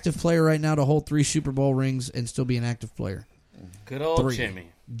only active player right now to hold 3 Super Bowl rings and still be an active player. Good old 3. Jimmy.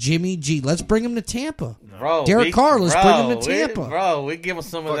 Jimmy G. Let's bring him to Tampa. Bro, Derek Carr, let's bring him to Tampa. We give him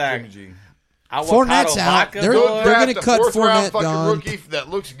some of that. Jimmy G. Fournette's out. They're going to cut Fournette, Don. Rookie that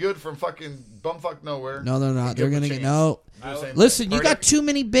looks good from fucking bumfuck nowhere. No, they're not. They're going to get Listen, you got too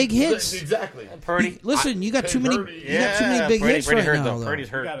many big hits. Exactly. Purdy. Listen, you got too many. You got too many big hits right now. Purdy's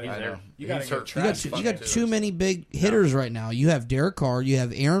hurt. You got too many big hitters right now. You have Derek Carr. You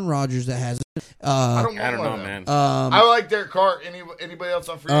have Aaron Rodgers that has. I don't know, man. I like Derek Carr. Anybody else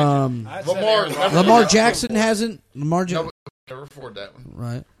on free agent? Lamar Jackson hasn't. Lamar Jackson. Never afford that one.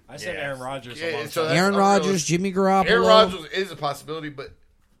 Right. I said Aaron Rodgers. Yeah, so Aaron Rodgers, Jimmy Garoppolo. Aaron Rodgers is a possibility, but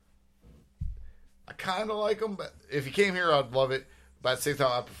I kind of like him. But if he came here, I'd love it. But at the same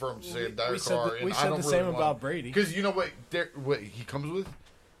time, I prefer him to say Derek Carr. We said the same about Brady. Because you know what he comes with?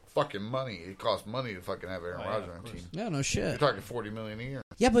 Fucking money. It costs money to fucking have Aaron Rodgers on a team. Yeah, no shit. You're talking $40 million a year.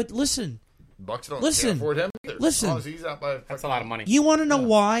 Yeah, but listen. Bucks can't listen. afford him either. Listen. He's out by that's a lot of money. You want to know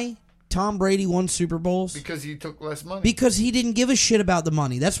why Tom Brady won Super Bowls? Because he took less money. Because he didn't give a shit about the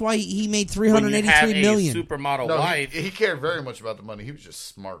money. That's why he made $383 million. Supermodel wife. He cared very much about the money. He was just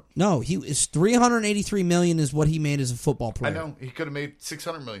smart. No, is $383 million is what he made as a football player. I know he could have made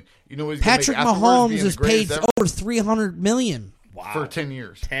 $600 million. You know what he's Patrick Mahomes is paid over $300 million. Wow. For 10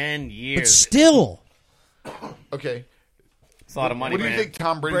 years. 10 years. But still. Okay. It's a lot of money, What do you man. think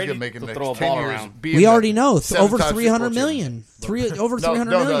Tom Brady's going to make in the to throw next a 10 ball years? around. We already know over 7-time $300 Super Bowl million. champion? Over $300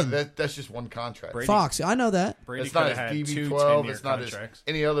 No, million. that's just one contract. Brady- Fox, I know that. Brady It's not could have his had 2 DB12. 10-year It's not his contracts.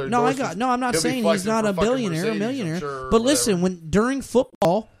 any other. No, endorsements. I'm not He'll be saying he's flexing not for a fucking billionaire, Mercedes, I'm millionaire. sure, But or listen, whatever. during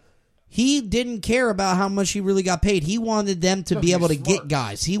football, he didn't care about how much he really got paid. He wanted them to No, be he's able to smart. get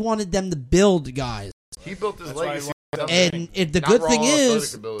guys. He wanted them to build guys. He built his That's why legacy. And the Not good raw thing is,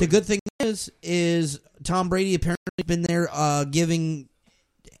 athletic ability. the good thing is Tom Brady apparently been there giving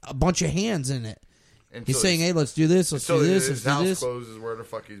a bunch of hands in it. Until He's saying, "Hey, let's do this. Let's do this. Let's His do house this." closes where the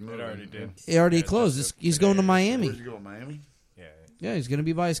fuck he's moving. It already did. He already Yeah, closed. just He's today. going to Miami. Where's he going, Miami? Yeah. Yeah, he's going to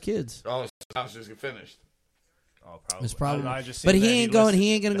be by his kids. Oh, his house just get finished. Oh, probably. It's probably. I just But seen he that ain't going. listed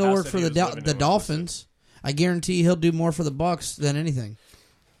He ain't going to the go house work that for he the was living in the was Dolphins. I guarantee he'll do more for the Bucks than anything.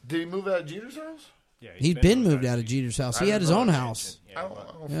 Did he move out of Jeter's house? listed. Yeah, He's been moved out of Jeter's house. He I had his didn't own know. house. I don't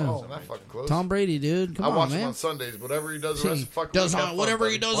Yeah. follow him that fucking close. Tom Brady, dude. Come I on, watch him man. on Sundays. Whatever he does the rest of the fucking does week, on have whatever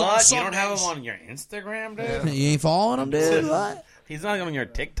fun, he buddy. does on What? You don't have him Sundays. on your Instagram, dude? You ain't following him, dude. What? He's not on your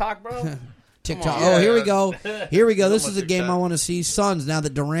TikTok, bro? TikTok. Come on. Oh, here we Yeah. go. Here we go. This Someone is a game TikTok. I want to see. Suns. Now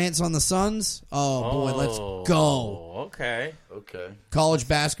that Durant's on the Suns. Oh, boy, let's go. Oh, okay. Okay. College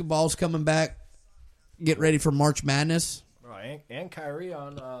basketball's coming back. Get ready for March Madness. Bro, and Kyrie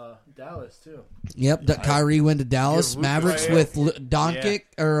on Dallas, too. Yep, Kyrie went to Dallas. Luka Mavericks right with Doncic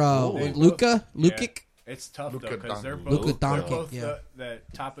or Luka. Lukic. It's tough, Luka though, because they're Doncic. both, Luka they're Doncic, both yeah. the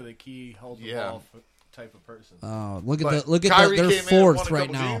top of the key, hold the Yeah. ball type of person. Look But at the Kyrie they're came in and won fourth a right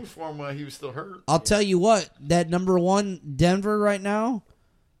couple now. games for him while he was still hurt. I'll tell you what, that number one Denver right now.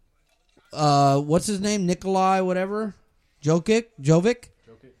 What's his name? Nikolai, whatever. Jovic.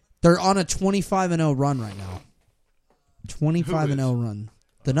 They're on a 25-0 run right now. 25-0 run.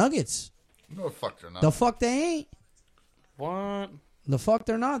 The Nuggets. No, fuck they're not. The fuck they ain't. What? The fuck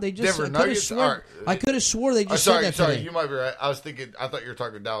they're not. They just. Denver I could have Nuggets? swore. Alright. I could have swore they just sorry, said that today. you might be right. I was thinking. I thought you were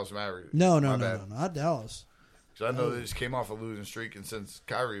talking Dallas Mavericks. No, My bad. not Dallas. 'Cause I know they just came off a losing streak, and since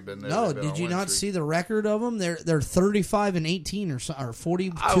Kyrie had been there, No, they've been did on you winning not streak. see the record of them? They're 35-18 or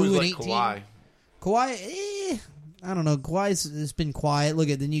 42 I always and like 18. Kawhi. Kawhi, I don't know. Kawhi's been quiet. Look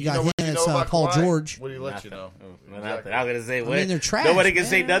at then you got know him. what you That's know about Paul Kawhi? George. What do you let you know? Nothing. I was going to say, mean, they're trash, nobody can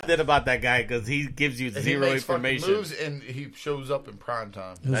say man. nothing about that guy because he gives you And zero he makes fucking information. moves, and he shows up in prime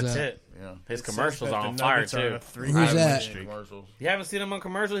time. Who's That's that? it. Yeah. His commercials are on fire, too. Who's that? Commercials. You haven't seen him on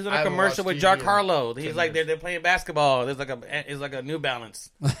commercials? He's on I a haven't commercial watched with TV Jack in Harlow. 10 He's like years. they're playing basketball. It's like a New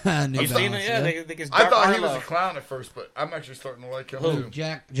Balance. New You seen Balance, it? Yeah, they think it's I Jack thought Harlow. he was a clown at first, but I'm actually starting to like him Who? too.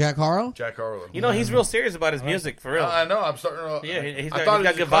 Jack Harlow. Jack Harlow. You know, he's real serious about his music, for real. I know. I'm starting to. Yeah, he's I got, thought he's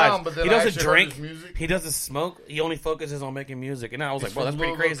got he good was a clown, vibes. but then He I doesn't actually heard drink. his music. He doesn't smoke. He only focuses on making music. And I was like, He's well, that's from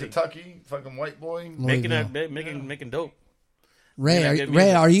pretty Louisville, crazy. Kentucky, fucking white boy. Making dope. Ray, Yeah, good Ray,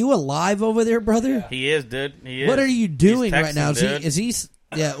 music. are you alive over there, brother? He is, dude. He is. What are you doing He's right now? texting, Is he?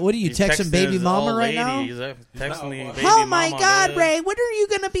 Yeah. What are you He's texting baby his mama old right lady. now? He's texting the baby Oh my mama, God, dude. Ray! When are you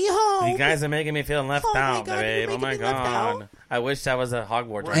gonna be home? You guys are making me feel left Oh my out, God, babe. you're Oh my making me left God. I wish I was at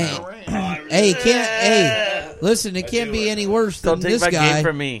Hogwarts right Hey, now. hey, listen, it can't be any worse than Don't take this my guy. game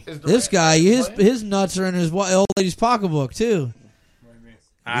from me. This guy, his nuts are in his old lady's pocketbook too.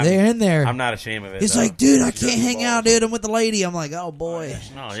 They're in there. I'm not ashamed of it. He's though. like, dude, I can't hang out, dude. I'm with the lady. I'm like, oh boy.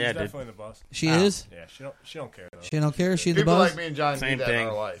 Oh She's yeah, dude. definitely the boss. She is. Yeah, she don't care though. She don't care. She the People boss. like me and John Same need that in thing.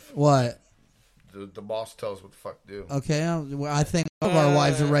 our life. What? The boss tells us what the fuck to do. Okay, I think all of our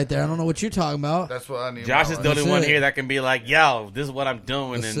wives are right there. I don't know what you're talking about. That's what I need. in Josh my is life. the only That's one it. here that can be like, yo, this is what I'm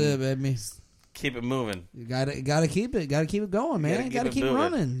doing, That's and it, baby. keep it moving. You gotta keep it. Gotta keep it going, man. gotta Gotta keep keep it moving.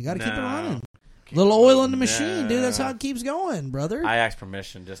 running. You gotta keep it No. running. Little oil in the machine, dude. That's No. how it keeps going, brother. I asked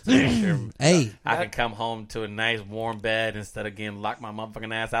permission just to make sure Hey, I can come home to a nice warm bed instead of getting locked my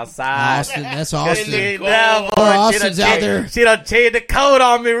motherfucking ass outside. Austin. That's Austin. No, Poor Austin's out there. She done changed the code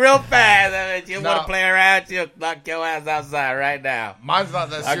on me real fast. I mean, you No. want to play around, she'll lock your ass outside right now. Mine's not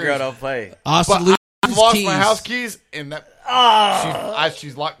that Our serious. girl don't play. Austin But loses I his lost keys. my house keys, and that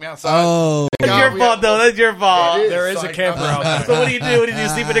she's locked me outside. Oh, That's your fault, though. That's your fault. It is. There is So a I- camper out there. So what do you do? What do you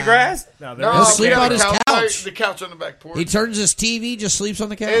sleep in the grass? No, No, He'll sleep we have on a his couch. The couch on the back porch. he turns his TV, just sleeps on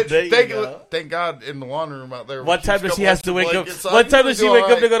the couch. There you go. Thank God in the laundry room out there. What time does she have to wake up? Blankets on. What time does she You wake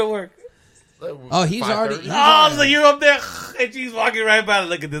all up to right. go to work? Oh, he's already. 5:30. Oh, so you're up there and she's walking right by.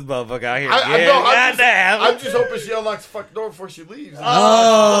 Look at this motherfucker out here. I Yeah, know. goddamn. I'm just hoping she unlocks the fucking door before she leaves.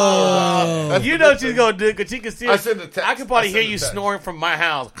 Oh, That's You the know big what she's thing. gonna do because she can see. I send a text. I can probably I hear send a you text. snoring from my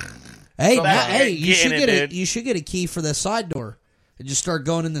house. hey, Somebody's hey, you should getting get it, a dude. you should get a key for the side door and just start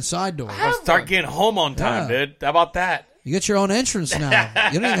going in the side door. I'll start getting home on time, Yeah. dude. How about that? You get your own entrance now.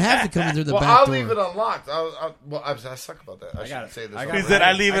 You don't even have to come in through the back I'll door. leave it unlocked. I suck about that. I shouldn't say this. He said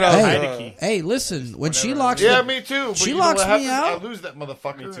I leave it on. Hey, listen. When she locks, yeah, me too. But she you know locks what me happens? out. I lose that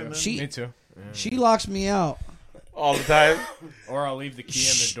motherfucker. Me too. She locks me out all the time. Or I'll leave the key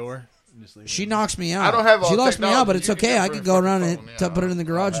in the door. She knocks me out. I don't have all she locks me out, but technology. it's okay. I can go around and put it in the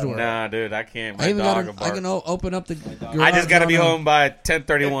garage door. Nah, dude, I can't. My I even dog I can open up the garage. I just got to be door. home by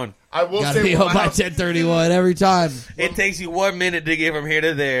 10:31. I will Gotta say be home by 10:31 every time. It takes you 1 minute to get from here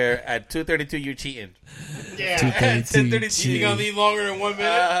to there. At 2:32, you're cheating. Yeah, 10:32, you're gonna be longer than 1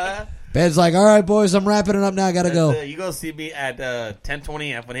 minute. Ben's like, all right, boys, I'm wrapping it up now. I gotta go. You gonna see me at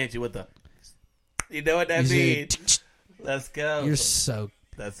 10:20. I'm gonna hit you with the. You know what that means? Let's go. You're so.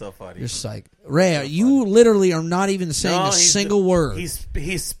 That's so funny. You're psych. Ray, you literally are not even saying a single word. He's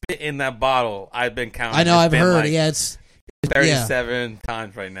spit in that bottle. I've been counting. I know. I've heard. Yeah, it's 37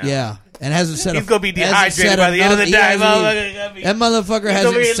 times right now. Yeah, and hasn't said. He's gonna be dehydrated by the end of the day. That motherfucker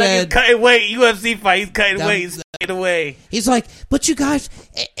hasn't said. Like cutting weight. UFC fight. He's cutting weight. He's cutting away. He's like, but you guys,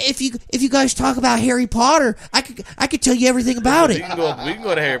 if you guys talk about Harry Potter, I could tell you everything about it. We can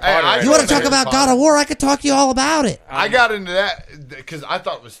go to Harry Potter. You want to talk about God of War? I could talk to you all about it. I got into that because I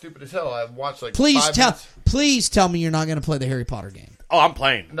thought it was stupid as hell. I watched like. Please tell me you're not going to play the Harry Potter game. Oh, I'm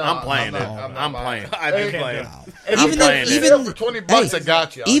playing. No, I'm playing it. I'm playing. I've been playing. Even for $20, I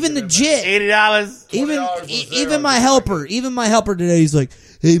got you. Even legit, $80. Even my helper today. He's like,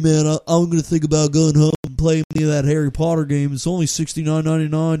 hey man, I'm going to think about going home and playing any of that Harry Potter game. It's only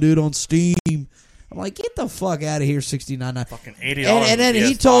 $69.99, dude, on Steam. I'm like, get the fuck out of here, $69.99. Fucking $80. And then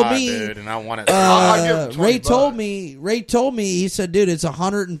he told me, dude, and I want it. Ray told me, he said, dude, it's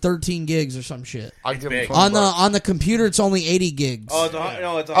 113 gigs or some shit. I give him on the computer, it's only 80 gigs. Oh,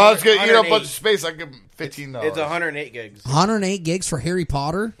 it's it's good. You know, a bunch of space. I give him $15. It's 108 gigs. 108 gigs for Harry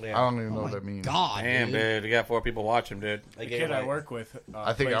Potter? Yeah. I don't even know what that means. God, damn, dude, you got 4 people watching, dude. The kid I work with,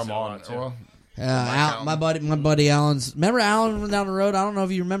 I think I'm on. My buddy Alan's. Remember Alan from down the road? I don't know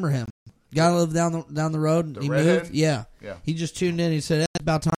if you remember him. Guy lived down the road. He redhead? moved. Yeah. He just tuned in. He said it's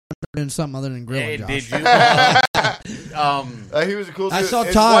about time to doing something other than grilling. Hey, Josh. did you? He was a cool dude. I saw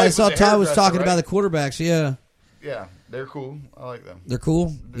His Ty. wife I saw was a Ty was talking hairdresser, about the quarterbacks. Yeah. Yeah, they're cool. I like them. They're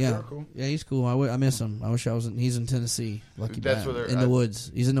cool. They're Yeah. cool. Yeah, he's cool. I miss him. I wish I was. He's in Tennessee. Lucky That's bad. where they're in the at.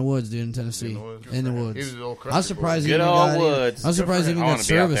 woods. He's in the woods, dude. In Tennessee. In the woods. He was a little I was surprised he Good even old got. woods. I was surprised he even I got wanna be out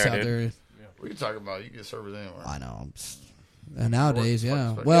service there, out dude. there. What are you talking about? You get service anywhere. I know. And nowadays,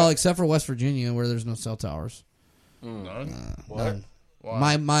 yeah. fuck, Well, yeah. except for West Virginia, where there's no cell towers. None? None.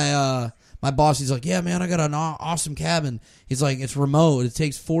 Why? My boss, he's like, yeah, man, I got an awesome cabin. He's like, it's remote. It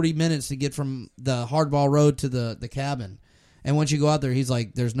takes 40 minutes to get from the hardball road to the cabin. And once you go out there, he's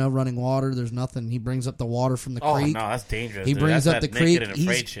like, there's no running water. There's nothing. He brings up the water from the creek. Oh, no, that's dangerous. He dude. brings That's up the that creek. naked and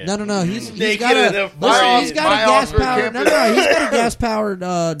afraid shit. No. He's got a My gas powered. Oscar No. He's got a gas powered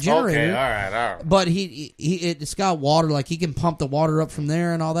generator. Okay, all right. But it's got water. Like he can pump the water up from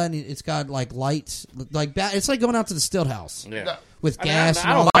there and all that. And it's got like lights. Like it's like going out to the stilt house Yeah. with I mean, gas I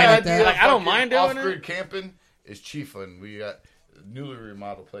and all don't that. mind Like that. Like, I don't mind doing Off-grid it. camping is Chiefland. We got a newly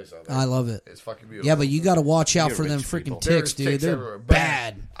remodeled place out there. I love it. It's fucking beautiful. Yeah, but you got to watch out You're for them rich freaking people. ticks, dude. Ticks They're everywhere.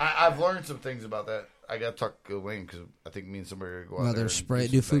 bad. I've learned some things about that. I got to talk to Wayne because I think me and somebody are going to go out No, there. they're and spray.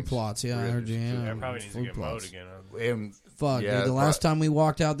 some Do food things. plots. Yeah, I heard you. Yeah, Yeah, probably needs to food get plots. mowed again. Huh? And Fuck, yeah, dude. The last time we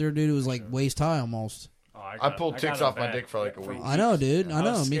walked out there, dude, it was like waist high almost. Oh, I pulled ticks got off my bad. dick for like a week. I know, dude. I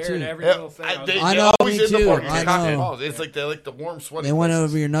know. Me too. Every Yeah, little thing. I know, always me in the too. park. I Cotton know. balls. It's like the warm, sweaty. They went places.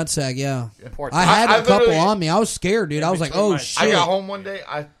 over your nutsack, yeah. Poor I had I a couple literally- on me. I was scared, dude. I was like, between oh, my- shit. I got home one day.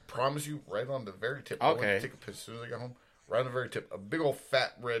 I promise you, right on the very tip. I Okay. went to take a piss as soon as I got home. Right on the very tip, a big old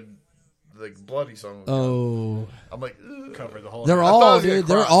fat red, like bloody son. Oh. I'm like, ugh. Cover the whole. They're I thought I all, was gonna dude.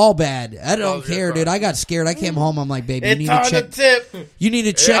 They're cry. all bad. I I don't was gonna care, cry. dude. I got scared. I came home. I'm like, baby, you It's need on to check. the tip. You need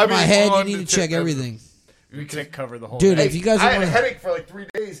to check I my mean, head. You on need the to check tip, everything. Tick cover the whole. Dude, thing. if you guys I had a want headache for like 3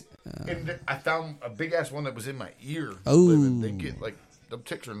 days, and I found a big ass one that was in my ear. Oh. They get like them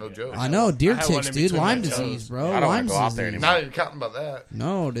ticks are no joke. I know, deer I had one ticks, in dude. between Lyme my toes. disease, bro. I don't wanna Lyme go out there disease. anymore. Not even counting about that.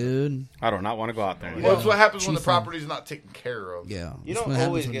 No, dude. I do not want to go out there. Well, it's what happens when the Chief property's not taken care of. Yeah. You That's don't what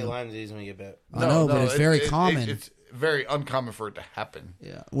always happens get when Lyme disease when you get bit. I know, but it's very common. It's very uncommon for it to happen.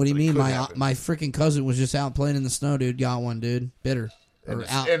 Yeah. What do you But it mean? could My happen. my freaking cousin was just out playing in the snow, dude. Got one, dude. Bitter. Or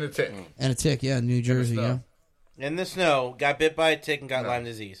out. And a tick. And a tick, yeah, in New Jersey, yeah. snow. In the snow, got bit by a tick and got Lyme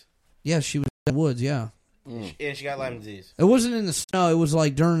disease. Yeah, she was in the woods, yeah. And she got Lyme disease. It wasn't in the snow. It was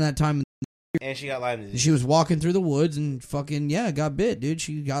like during that time. And she got Lyme disease. She was walking through the woods and fucking, yeah, got bit, dude.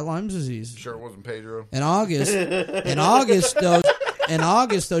 She got Lyme disease. Sure, it wasn't Pedro. In August,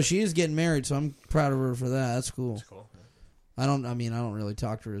 though, she is getting married, so I'm proud of her for that. That's cool. Cool. I don't really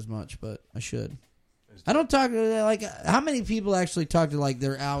talk to her as much, but I should. I don't talk like how many people actually talk to like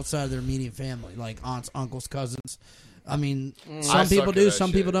their outside of their immediate family, like aunts, uncles, cousins. I mean, some people do,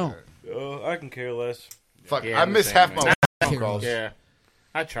 some people don't. I can care less. Fuck, I miss half my phone calls. Yeah,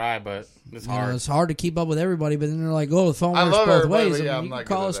 I try, but it's hard. Know, it's hard to keep up with everybody. But then they're like, "Oh, the phone works both ways." I mean, you can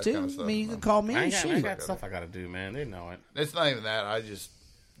call us too. I mean, you can call me. I got stuff I gotta do, man. They know it. It's not even that. I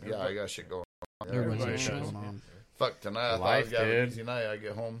got shit going on. Everybody's got shit going on. Fuck, tonight I thought I got an easy night. I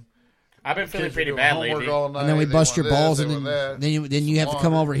get home. I've been feeling pretty bad lately. And then we bust your balls, and then you have to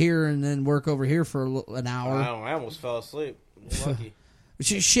come over here and then work over here for an hour. I almost fell asleep. Lucky.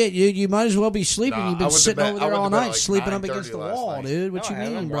 Shit, dude, you might as well be sleeping. You've been sitting over there all night, sleeping up against the wall, dude. What you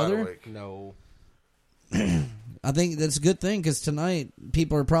mean, brother? No. I think that's a good thing because tonight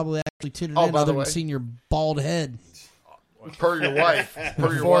people are probably actually tuning in other than seeing your bald head. Per your wife.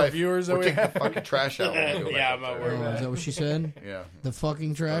 Per your wife. Viewers we're taking the fucking trash out. Yeah, I'm not worried about it. Is that what she said? Yeah. The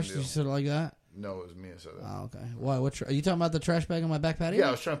fucking trash? Did you say it like that? No, it was me that said that. Oh, okay. Why? Are you talking about the trash bag on my back patio? Yeah,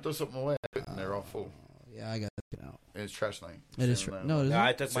 I was trying to throw something away, and they're all full. Yeah, I got it out. It's trash night. It is. No, it isn't.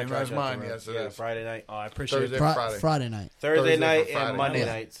 I took my trash out. Mine, yes, it is. Friday night. Oh, I appreciate it. Friday night. Thursday night and Monday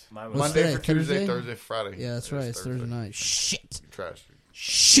nights. Monday for Tuesday, Thursday, Friday. Yeah, that's right. It's Thursday night. Shit. Trash.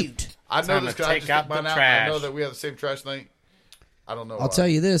 Shoot. I know this because I just took mine out. I know that we have the same trash night. I don't know. I'll tell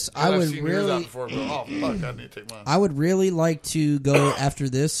you this. I would really. Before, but, oh fuck! I need to take mine. I would really like to go after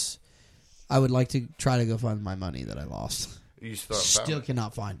this. I would like to try to go find my money that I lost. You still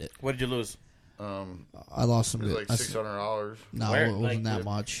cannot find it. What did you lose? I lost some. It was like $600. No, it wasn't that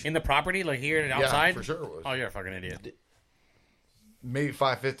much. In the property, like here and outside. Yeah, for sure it was. Oh, you're a fucking idiot. Maybe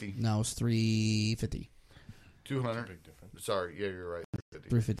 $550. No, it was $350. $200. Sorry, yeah, you're right.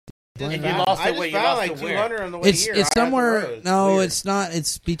 $350. And you lost it. You lost like $200 on the way here. It's somewhere. No, it's not.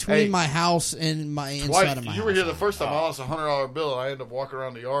 It's between my house and my inside of my house. You were here the first time. I lost a $100 bill. I ended up walking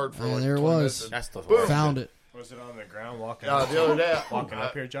around the yard for like there it was. That's the found it. Was it on the ground walking? The other day, walking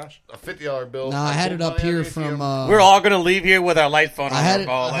up here, Josh. A $50 bill. No, I had it up here from. We're all gonna leave here with our light phone on I had our it.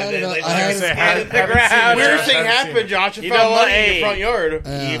 ball. I had it. Like, I had it. the ground. Weirdest thing happened, Josh. You found money in your front yard.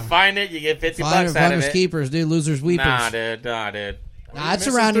 You find it, you get $50 out of it. Keepers, dude. Losers weepers. Nah, dude. Nah, it's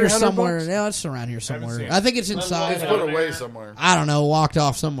around here somewhere. Yeah, it's around here somewhere. I think it's inside. It's put away somewhere. I don't know. Walked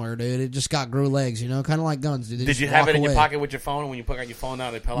off somewhere, dude. It just grew legs, kind of like guns, dude. Did you have it in your pocket with your phone? When you put your phone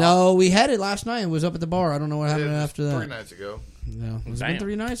out, it fell out? No, we had it last night. It was up at the bar. I don't know what happened after that. 3 nights ago. No, was it been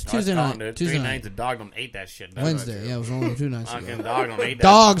 3 nights? No, Tuesday night. Dude. Tuesday 3 night. nights. The dog don't ate that shit. Wednesday. Yeah, it was only 2 nights ago. Fucking dog don't eat that.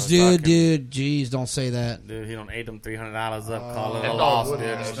 Dogs, dude. Jeez, don't say that. Dude, he don't ate them $300 up. Call it a loss,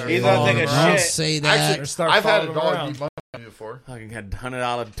 dude. He's gonna take a shit. Don't say that. Actually, I've had a dog eat money before. Fucking had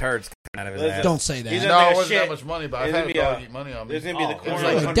 $100 turds out of his ass. Don't say that. No, it wasn't that much money, but I've had a dog eat money on me. There's gonna be the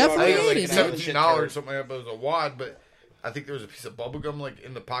corner. Like, definitely ate it. $17 or something like that, but it was a wad, but I think there was a piece of bubble gum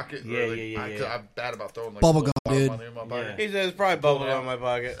in the pocket. Yeah. I'm bad about throwing bubble gum, dude. money in my pocket. He says it's probably bubble gum in my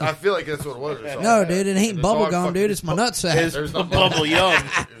pocket. I feel like that's what it was. Or something. No, dude, it ain't bubble gum, dude. It's my nutsack. There's no bubble yum.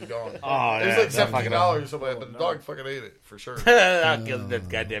 It was gone. Oh, it was like $17 or something, like that, but the dog fucking ate it for sure. I'll kill that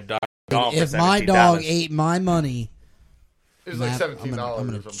goddamn dog. If my dog ate my money, it was like $17. I'm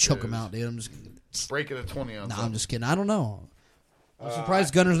gonna choke him out, dude. I'm just breaking a 20 on. No, I'm just kidding. I don't know. I'm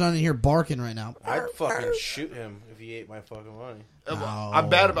surprised Gunner's not in here barking right now. I'd fucking shoot him if he ate my fucking money. I'm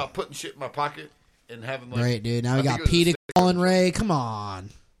bad about putting shit in my pocket and having like. Great, dude. Now we got PETA calling Ray. Come on.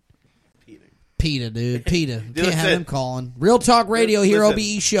 PETA, dude. PETA. Can't have him calling. Real Talk Radio here,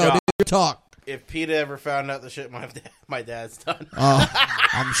 OBE show. Dude. Real Talk. If PETA ever found out the shit my dad's done.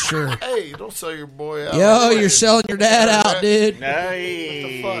 I'm sure. Hey, don't sell your boy out. Yo, you're selling your dad out, dude.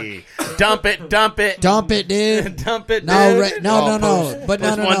 Hey. What the fuck? Dump it, dude. Dump it, dude. No. But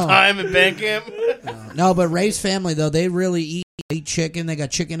no. One time in Bandcamp. No, but Ray's family, though, they really eat chicken. They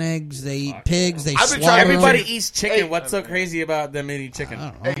got chicken eggs. They eat pigs. They slaughter Everybody them. eats chicken. Hey, what's so crazy about them eating chicken?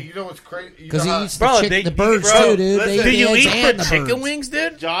 Hey, you know what's crazy? Because he eats the birds, too, dude. Do you eat the chicken wings,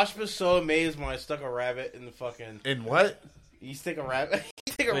 dude? Josh was so amazed when I stuck a rabbit in the fucking... In what? You stick a rabbit?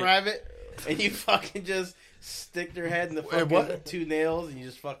 You take a rabbit, and you fucking just stick their head in the fucking 2 nails, and you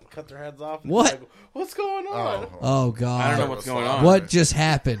just fucking cut their heads off. And what? Like, what's going on? Oh, God. I don't know what's going on. What just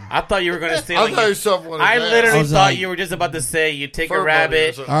happened? I thought you were going to say... I literally thought you were just about to say you take a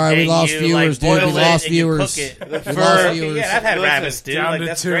rabbit... All right, we lost viewers, dude. We lost viewers. Yeah, I've had rabbits, dude. Like,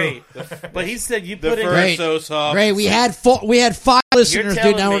 that's great. But he said you put it... Great. So soft. Great. We had 5 listeners,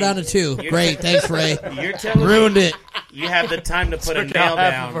 dude. Now we're down to 2. Great. Thanks, Ray. You're telling Ruined it. You have the time to put a Took nail out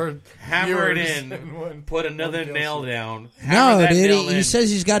half of our down, hammer it viewers in, in one- put another one kill nail stream. down. No, hammer that dude, nail he in, says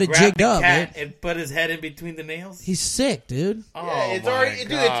he's got it grab jigged the up, cat dude. and put his head in between the nails. He's sick, dude. Oh it's my already, dude.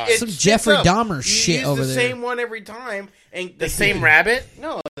 God. It's Some sticks Jeffrey up. Dahmer You shit use over the there. same one every time, and The same rabbit?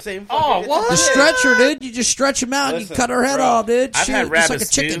 No, the same. Oh, fucking- it's what? The a- stretcher, dude. You just stretch him out and you Listen, cut her head bro, off, dude. I've Shoot, had just like a rabbits,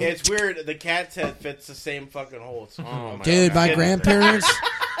 chicken. too. It's weird. The cat's head fits the same fucking holes. Oh my Dude, God. my grandparents,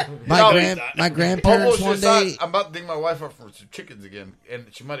 my grandparents Almost one just day. I'm about to dig my wife up for some chickens again, and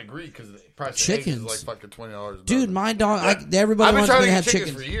she might agree because the price of eggs Chickens? is like fucking $20. Dude, my dog. Everybody I've been wants trying me to to have get chickens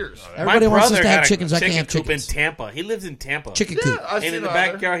chickens. for years. Everybody my wants us brother to have had a chickens. I can't chicken have coop chickens. in Tampa. He lives in Tampa. Chicken Yeah, coop. I've And in seen the it out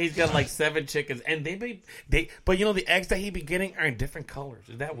there. backyard, he's got like 7 chickens, and but you know the eggs that he be getting are in different colors.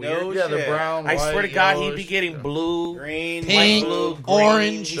 Is that weird? No Yeah, the shit. brown. I swear to God, he'd be yellowish. getting blue, Green, Pink, light blue, green.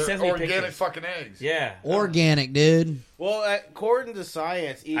 orange. He They're sends me organic pictures. fucking eggs. Yeah, Organic, dude. Well, according to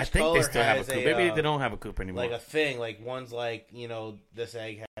science, each I think color they still have a has coop. Maybe a, they don't have a coop anymore. like a thing. Like one's like this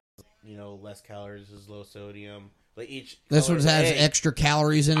egg has less calories, is low sodium. Like each This one color's has egg, extra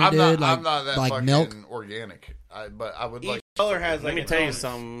calories in it, I'm dude. not that like fucking milk. organic. But I would Each like. color has Let like me its tell you own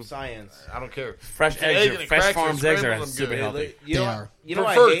something. science. I don't care. fresh It's an egg eggs, and it fresh cracks or farms eggs are scrambles, I'm super good. healthy. You know, They are. You know,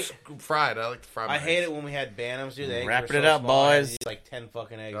 I Prefer hate. fried. I like to fry. I my hate eggs. it when we had Bantams, dude. The eggs Wrap were it so up, small, I had to boys. use, like 10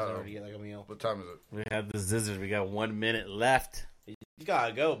 fucking eggs in order to get like a meal. What time is it? We have the scissors. We got 1 minute left. You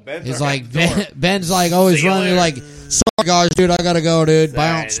gotta go. Ben's It's already like at the door. Ben's like always See you running. later. Like, sorry guys, dude, I gotta go, dude. Sorry.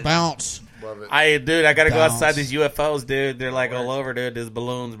 Bounce, bounce. Love it. I gotta go Bounce. outside these UFOs, dude. They're like all over, dude. There's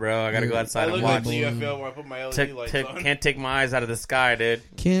balloons, bro. I gotta go I outside and look watch. at the UFO where I put my LED lights on. Can't take my eyes out of the sky, dude.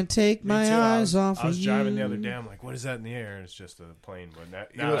 Can't take my Me too. eyes off I was of driving you. the other day. I'm like, what is that in the air? And it's just a plane. But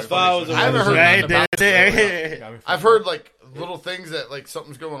now know, thought it was a I haven't heard Right, nothing about dude. it. Got me I've heard like little things that like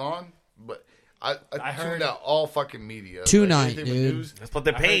something's going on, but I heard- tuned out all fucking media. Tonight, anything with dude. news. That's what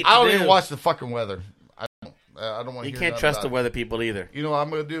they paid. I don't to even do. watch the fucking weather. I don't want to. You can't trust the weather people either. You know what I'm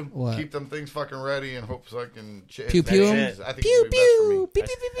gonna do? What? Keep them things fucking ready and hope so I can. Pew pew 'em. I think Pew it'd be best for me. pew. Pew,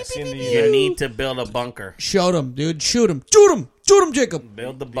 pew, pew, I pew, seen pew, the pew. You need to build a bunker. Shoot him, dude. Shoot him. Shoot him. Shoot him, Jacob.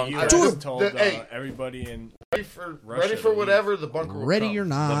 Build the The bunker. U.S. Dude, told hey. everybody in Ready for Russia to whatever the bunker. Will Ready come. or The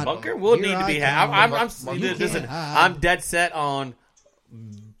not. bunker will Here need to I be. come. I'm You listen. can't hide. I'm dead set on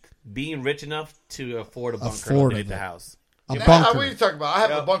being rich enough to afford a bunker Afford underneath it. the house. A What are bunker. you talking about? I have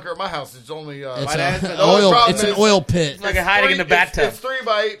Yeah. a bunker at my house. It's only It's My dad's a been- The only oil. problem It's an is- oil pit. It's like a hiding in the bathtub. It's 3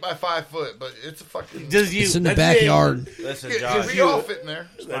 by 8 by 5 foot, but it's a fucking. Just you. It's in the That's it. backyard. Listen, Yeah, Josh. we all fit in there.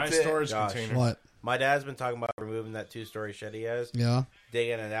 my That's it. storage Josh. container. What? My dad's been talking about removing that 2-story shed he has, Yeah.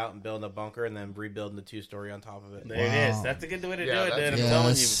 digging it out and building a bunker, and then rebuilding the 2-story on top of it. There it is. Wow. That's a good way to Yeah, do it, that's- dude. I'm telling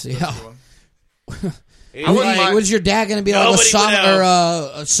Yes. you. Yeah. He's I wouldn't like- mind- Was your dad going to be like Nobody Osama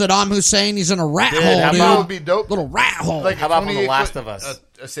would or Saddam Hussein? He's in a rat Dude, hole, how dude. That would be dope. Little rat hole. Like How about from The 28 Last foot- of Us?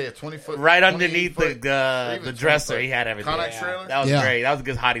 Say a 20-foot. Right underneath 28 foot, or the even dresser, 20 he had everything. Connex Yeah. trailer. That was Yeah. great. That was a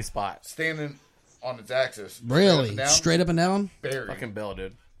good hottie spot. Standing on its axis. Really? Down, Straight up and down? buried. Fucking Bill,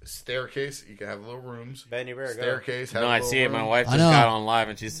 dude. Staircase. You can have little rooms. Ben, you better go. Staircase. have No, a I little see it. My room. wife I just know. got on live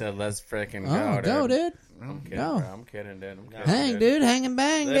and she said, "Let's freaking Oh, go, go, dude. I'm kidding, Go. bro. I'm kidding, dude. I'm kidding, Hang, dude. Hang and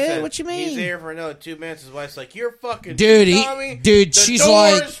bang, Listen, dude. What you mean? He's here for another 2 minutes. His wife's like, "You're fucking Dude, Tommy. dude, the she's door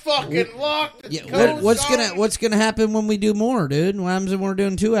like- is fucking locked. The Yeah, code's what's gonna happen when we do more, dude? What happens if we're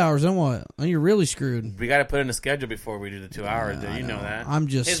doing 2 hours? Then what? Oh, you're really screwed. We got to put in a schedule before we do the 2 hours, dude. You know that. I'm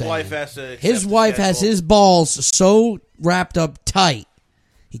just His saying. wife has to. accept His the wife has schedule. his balls so wrapped up tight,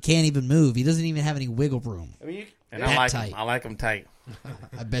 he can't even move. He doesn't even have any wiggle room. I mean, you, And That I like tight. him. I like him tight.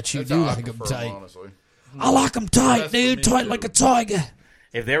 I bet you That's do how I like him prefer 'em, tight. honestly. I like him tight, That's for dude. me, Tight too. like a tiger.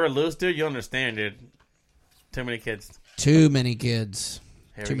 If they were loose, dude, you understand, dude. Too many kids. Too many kids.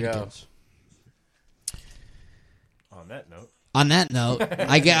 Here Too we many go. kids. On that note, On that note,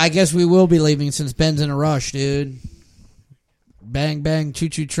 I guess we will be leaving since Ben's in a rush, dude. Bang, bang,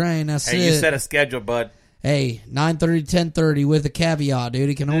 choo-choo train. That's Hey, it. you set a schedule, bud. Hey, 9:30 to 10:30 with a caveat, dude.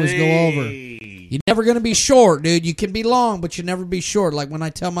 He can always go over. Hey. You're never going to be short, dude. You can be long, but you never be short. Like when I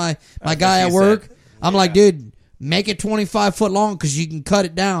tell my guy what at she work, said. I'm like, dude, make it 25 foot long because you can cut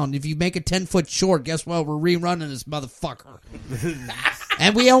it down. If you make it 10 foot short, guess what? We're rerunning this motherfucker.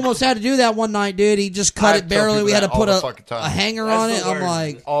 And we almost had to do that one night, dude. He just cut I it tell barely. people We had to that all put the a fucking time. hanger That's on the it. I'm worst.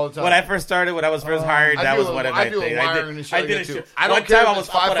 like, All the time. When I first started, when I was first hired, I that do was a- one of I my do a things. wiring and shit I did like a that, shit. too. I don't One care time if I it's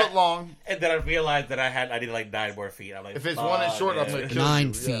was I 5 put foot a- long. And then I realized that I need like 9 more feet. I'm like, If it's 1 inch short, I'm fuck, gonna man. kill 9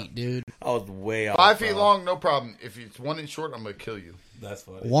 you. feet, dude. I was way off. 5 feet bro. long, no problem. If it's 1 inch short, I'm gonna kill you. That's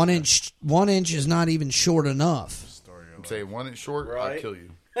funny. 1 inch. 1 inch is not even short enough. I'm saying 1 inch short, I'll Right. kill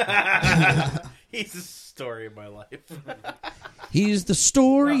you. he's the story of my life. He's the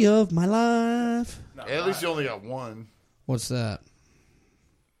story of my life. At least you only got one. What's that?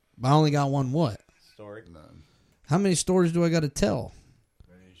 I only got one. What? Story. None. How many stories do I got to tell?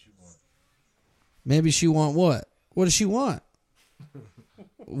 Maybe she want what? What does she want?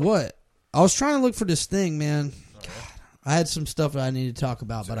 What? I was trying to look for this thing, man. God, I had some stuff that I need to talk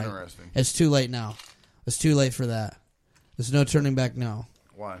about, but it's too late now. It's too late for that. There's no turning back now.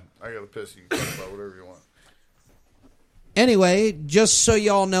 Why? I got a piss. You can talk about whatever you want. Anyway, just so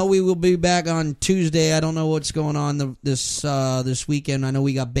y'all know, we will be back on Tuesday. I don't know what's going on this weekend. I know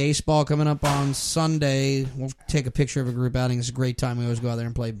we got baseball coming up on Sunday. We'll take a picture of a group outing. It's a great time. We always go out there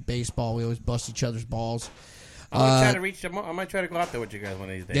and play baseball. We always bust each other's balls. I might try to go out there with you guys one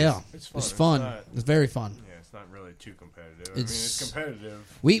of these days. Yeah, it's fun. It's very fun. Yeah, it's not really too competitive. It's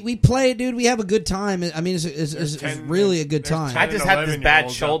competitive. We play, dude. We have a good time. I mean, it's really a good time. I just had this bad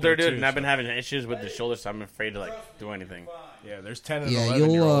shoulder, dude, and I've been having issues with the shoulder, so I'm afraid to do anything. Yeah, there's 10 and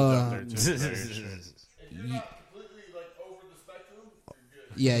 11-year-olds out there too.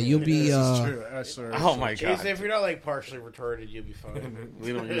 Yeah, you'll be. That's true. Oh my god! If you're not partially retarded, you'll be fine.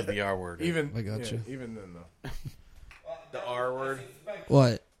 We don't use the R word. I got you. Even then, though. The R word.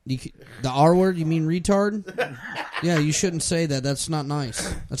 What? The R word? You mean retard? Yeah, you shouldn't say that. That's not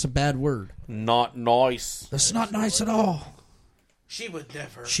nice. That's a bad word. Not nice. That's not nice at all. She would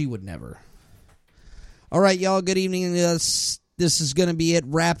never. She would never. All right, y'all. Good evening. This is going to be it.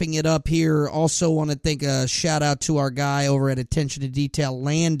 Wrapping it up here. Also want to thank a shout out to our guy over at Attention to Detail,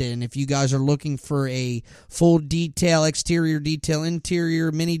 Landon. If you guys are looking for a full detail, exterior detail,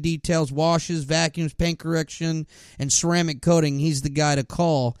 interior, mini details, washes, vacuums, paint correction, and ceramic coating, he's the guy to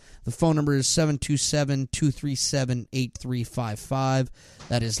call. The phone number is 727-237-8355.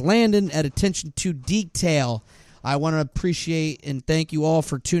 That is Landon at Attention to Detail. I want to appreciate and thank you all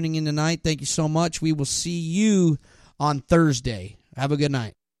for tuning in tonight. Thank you so much. We will see you on Thursday. Have a good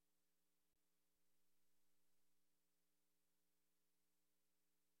night.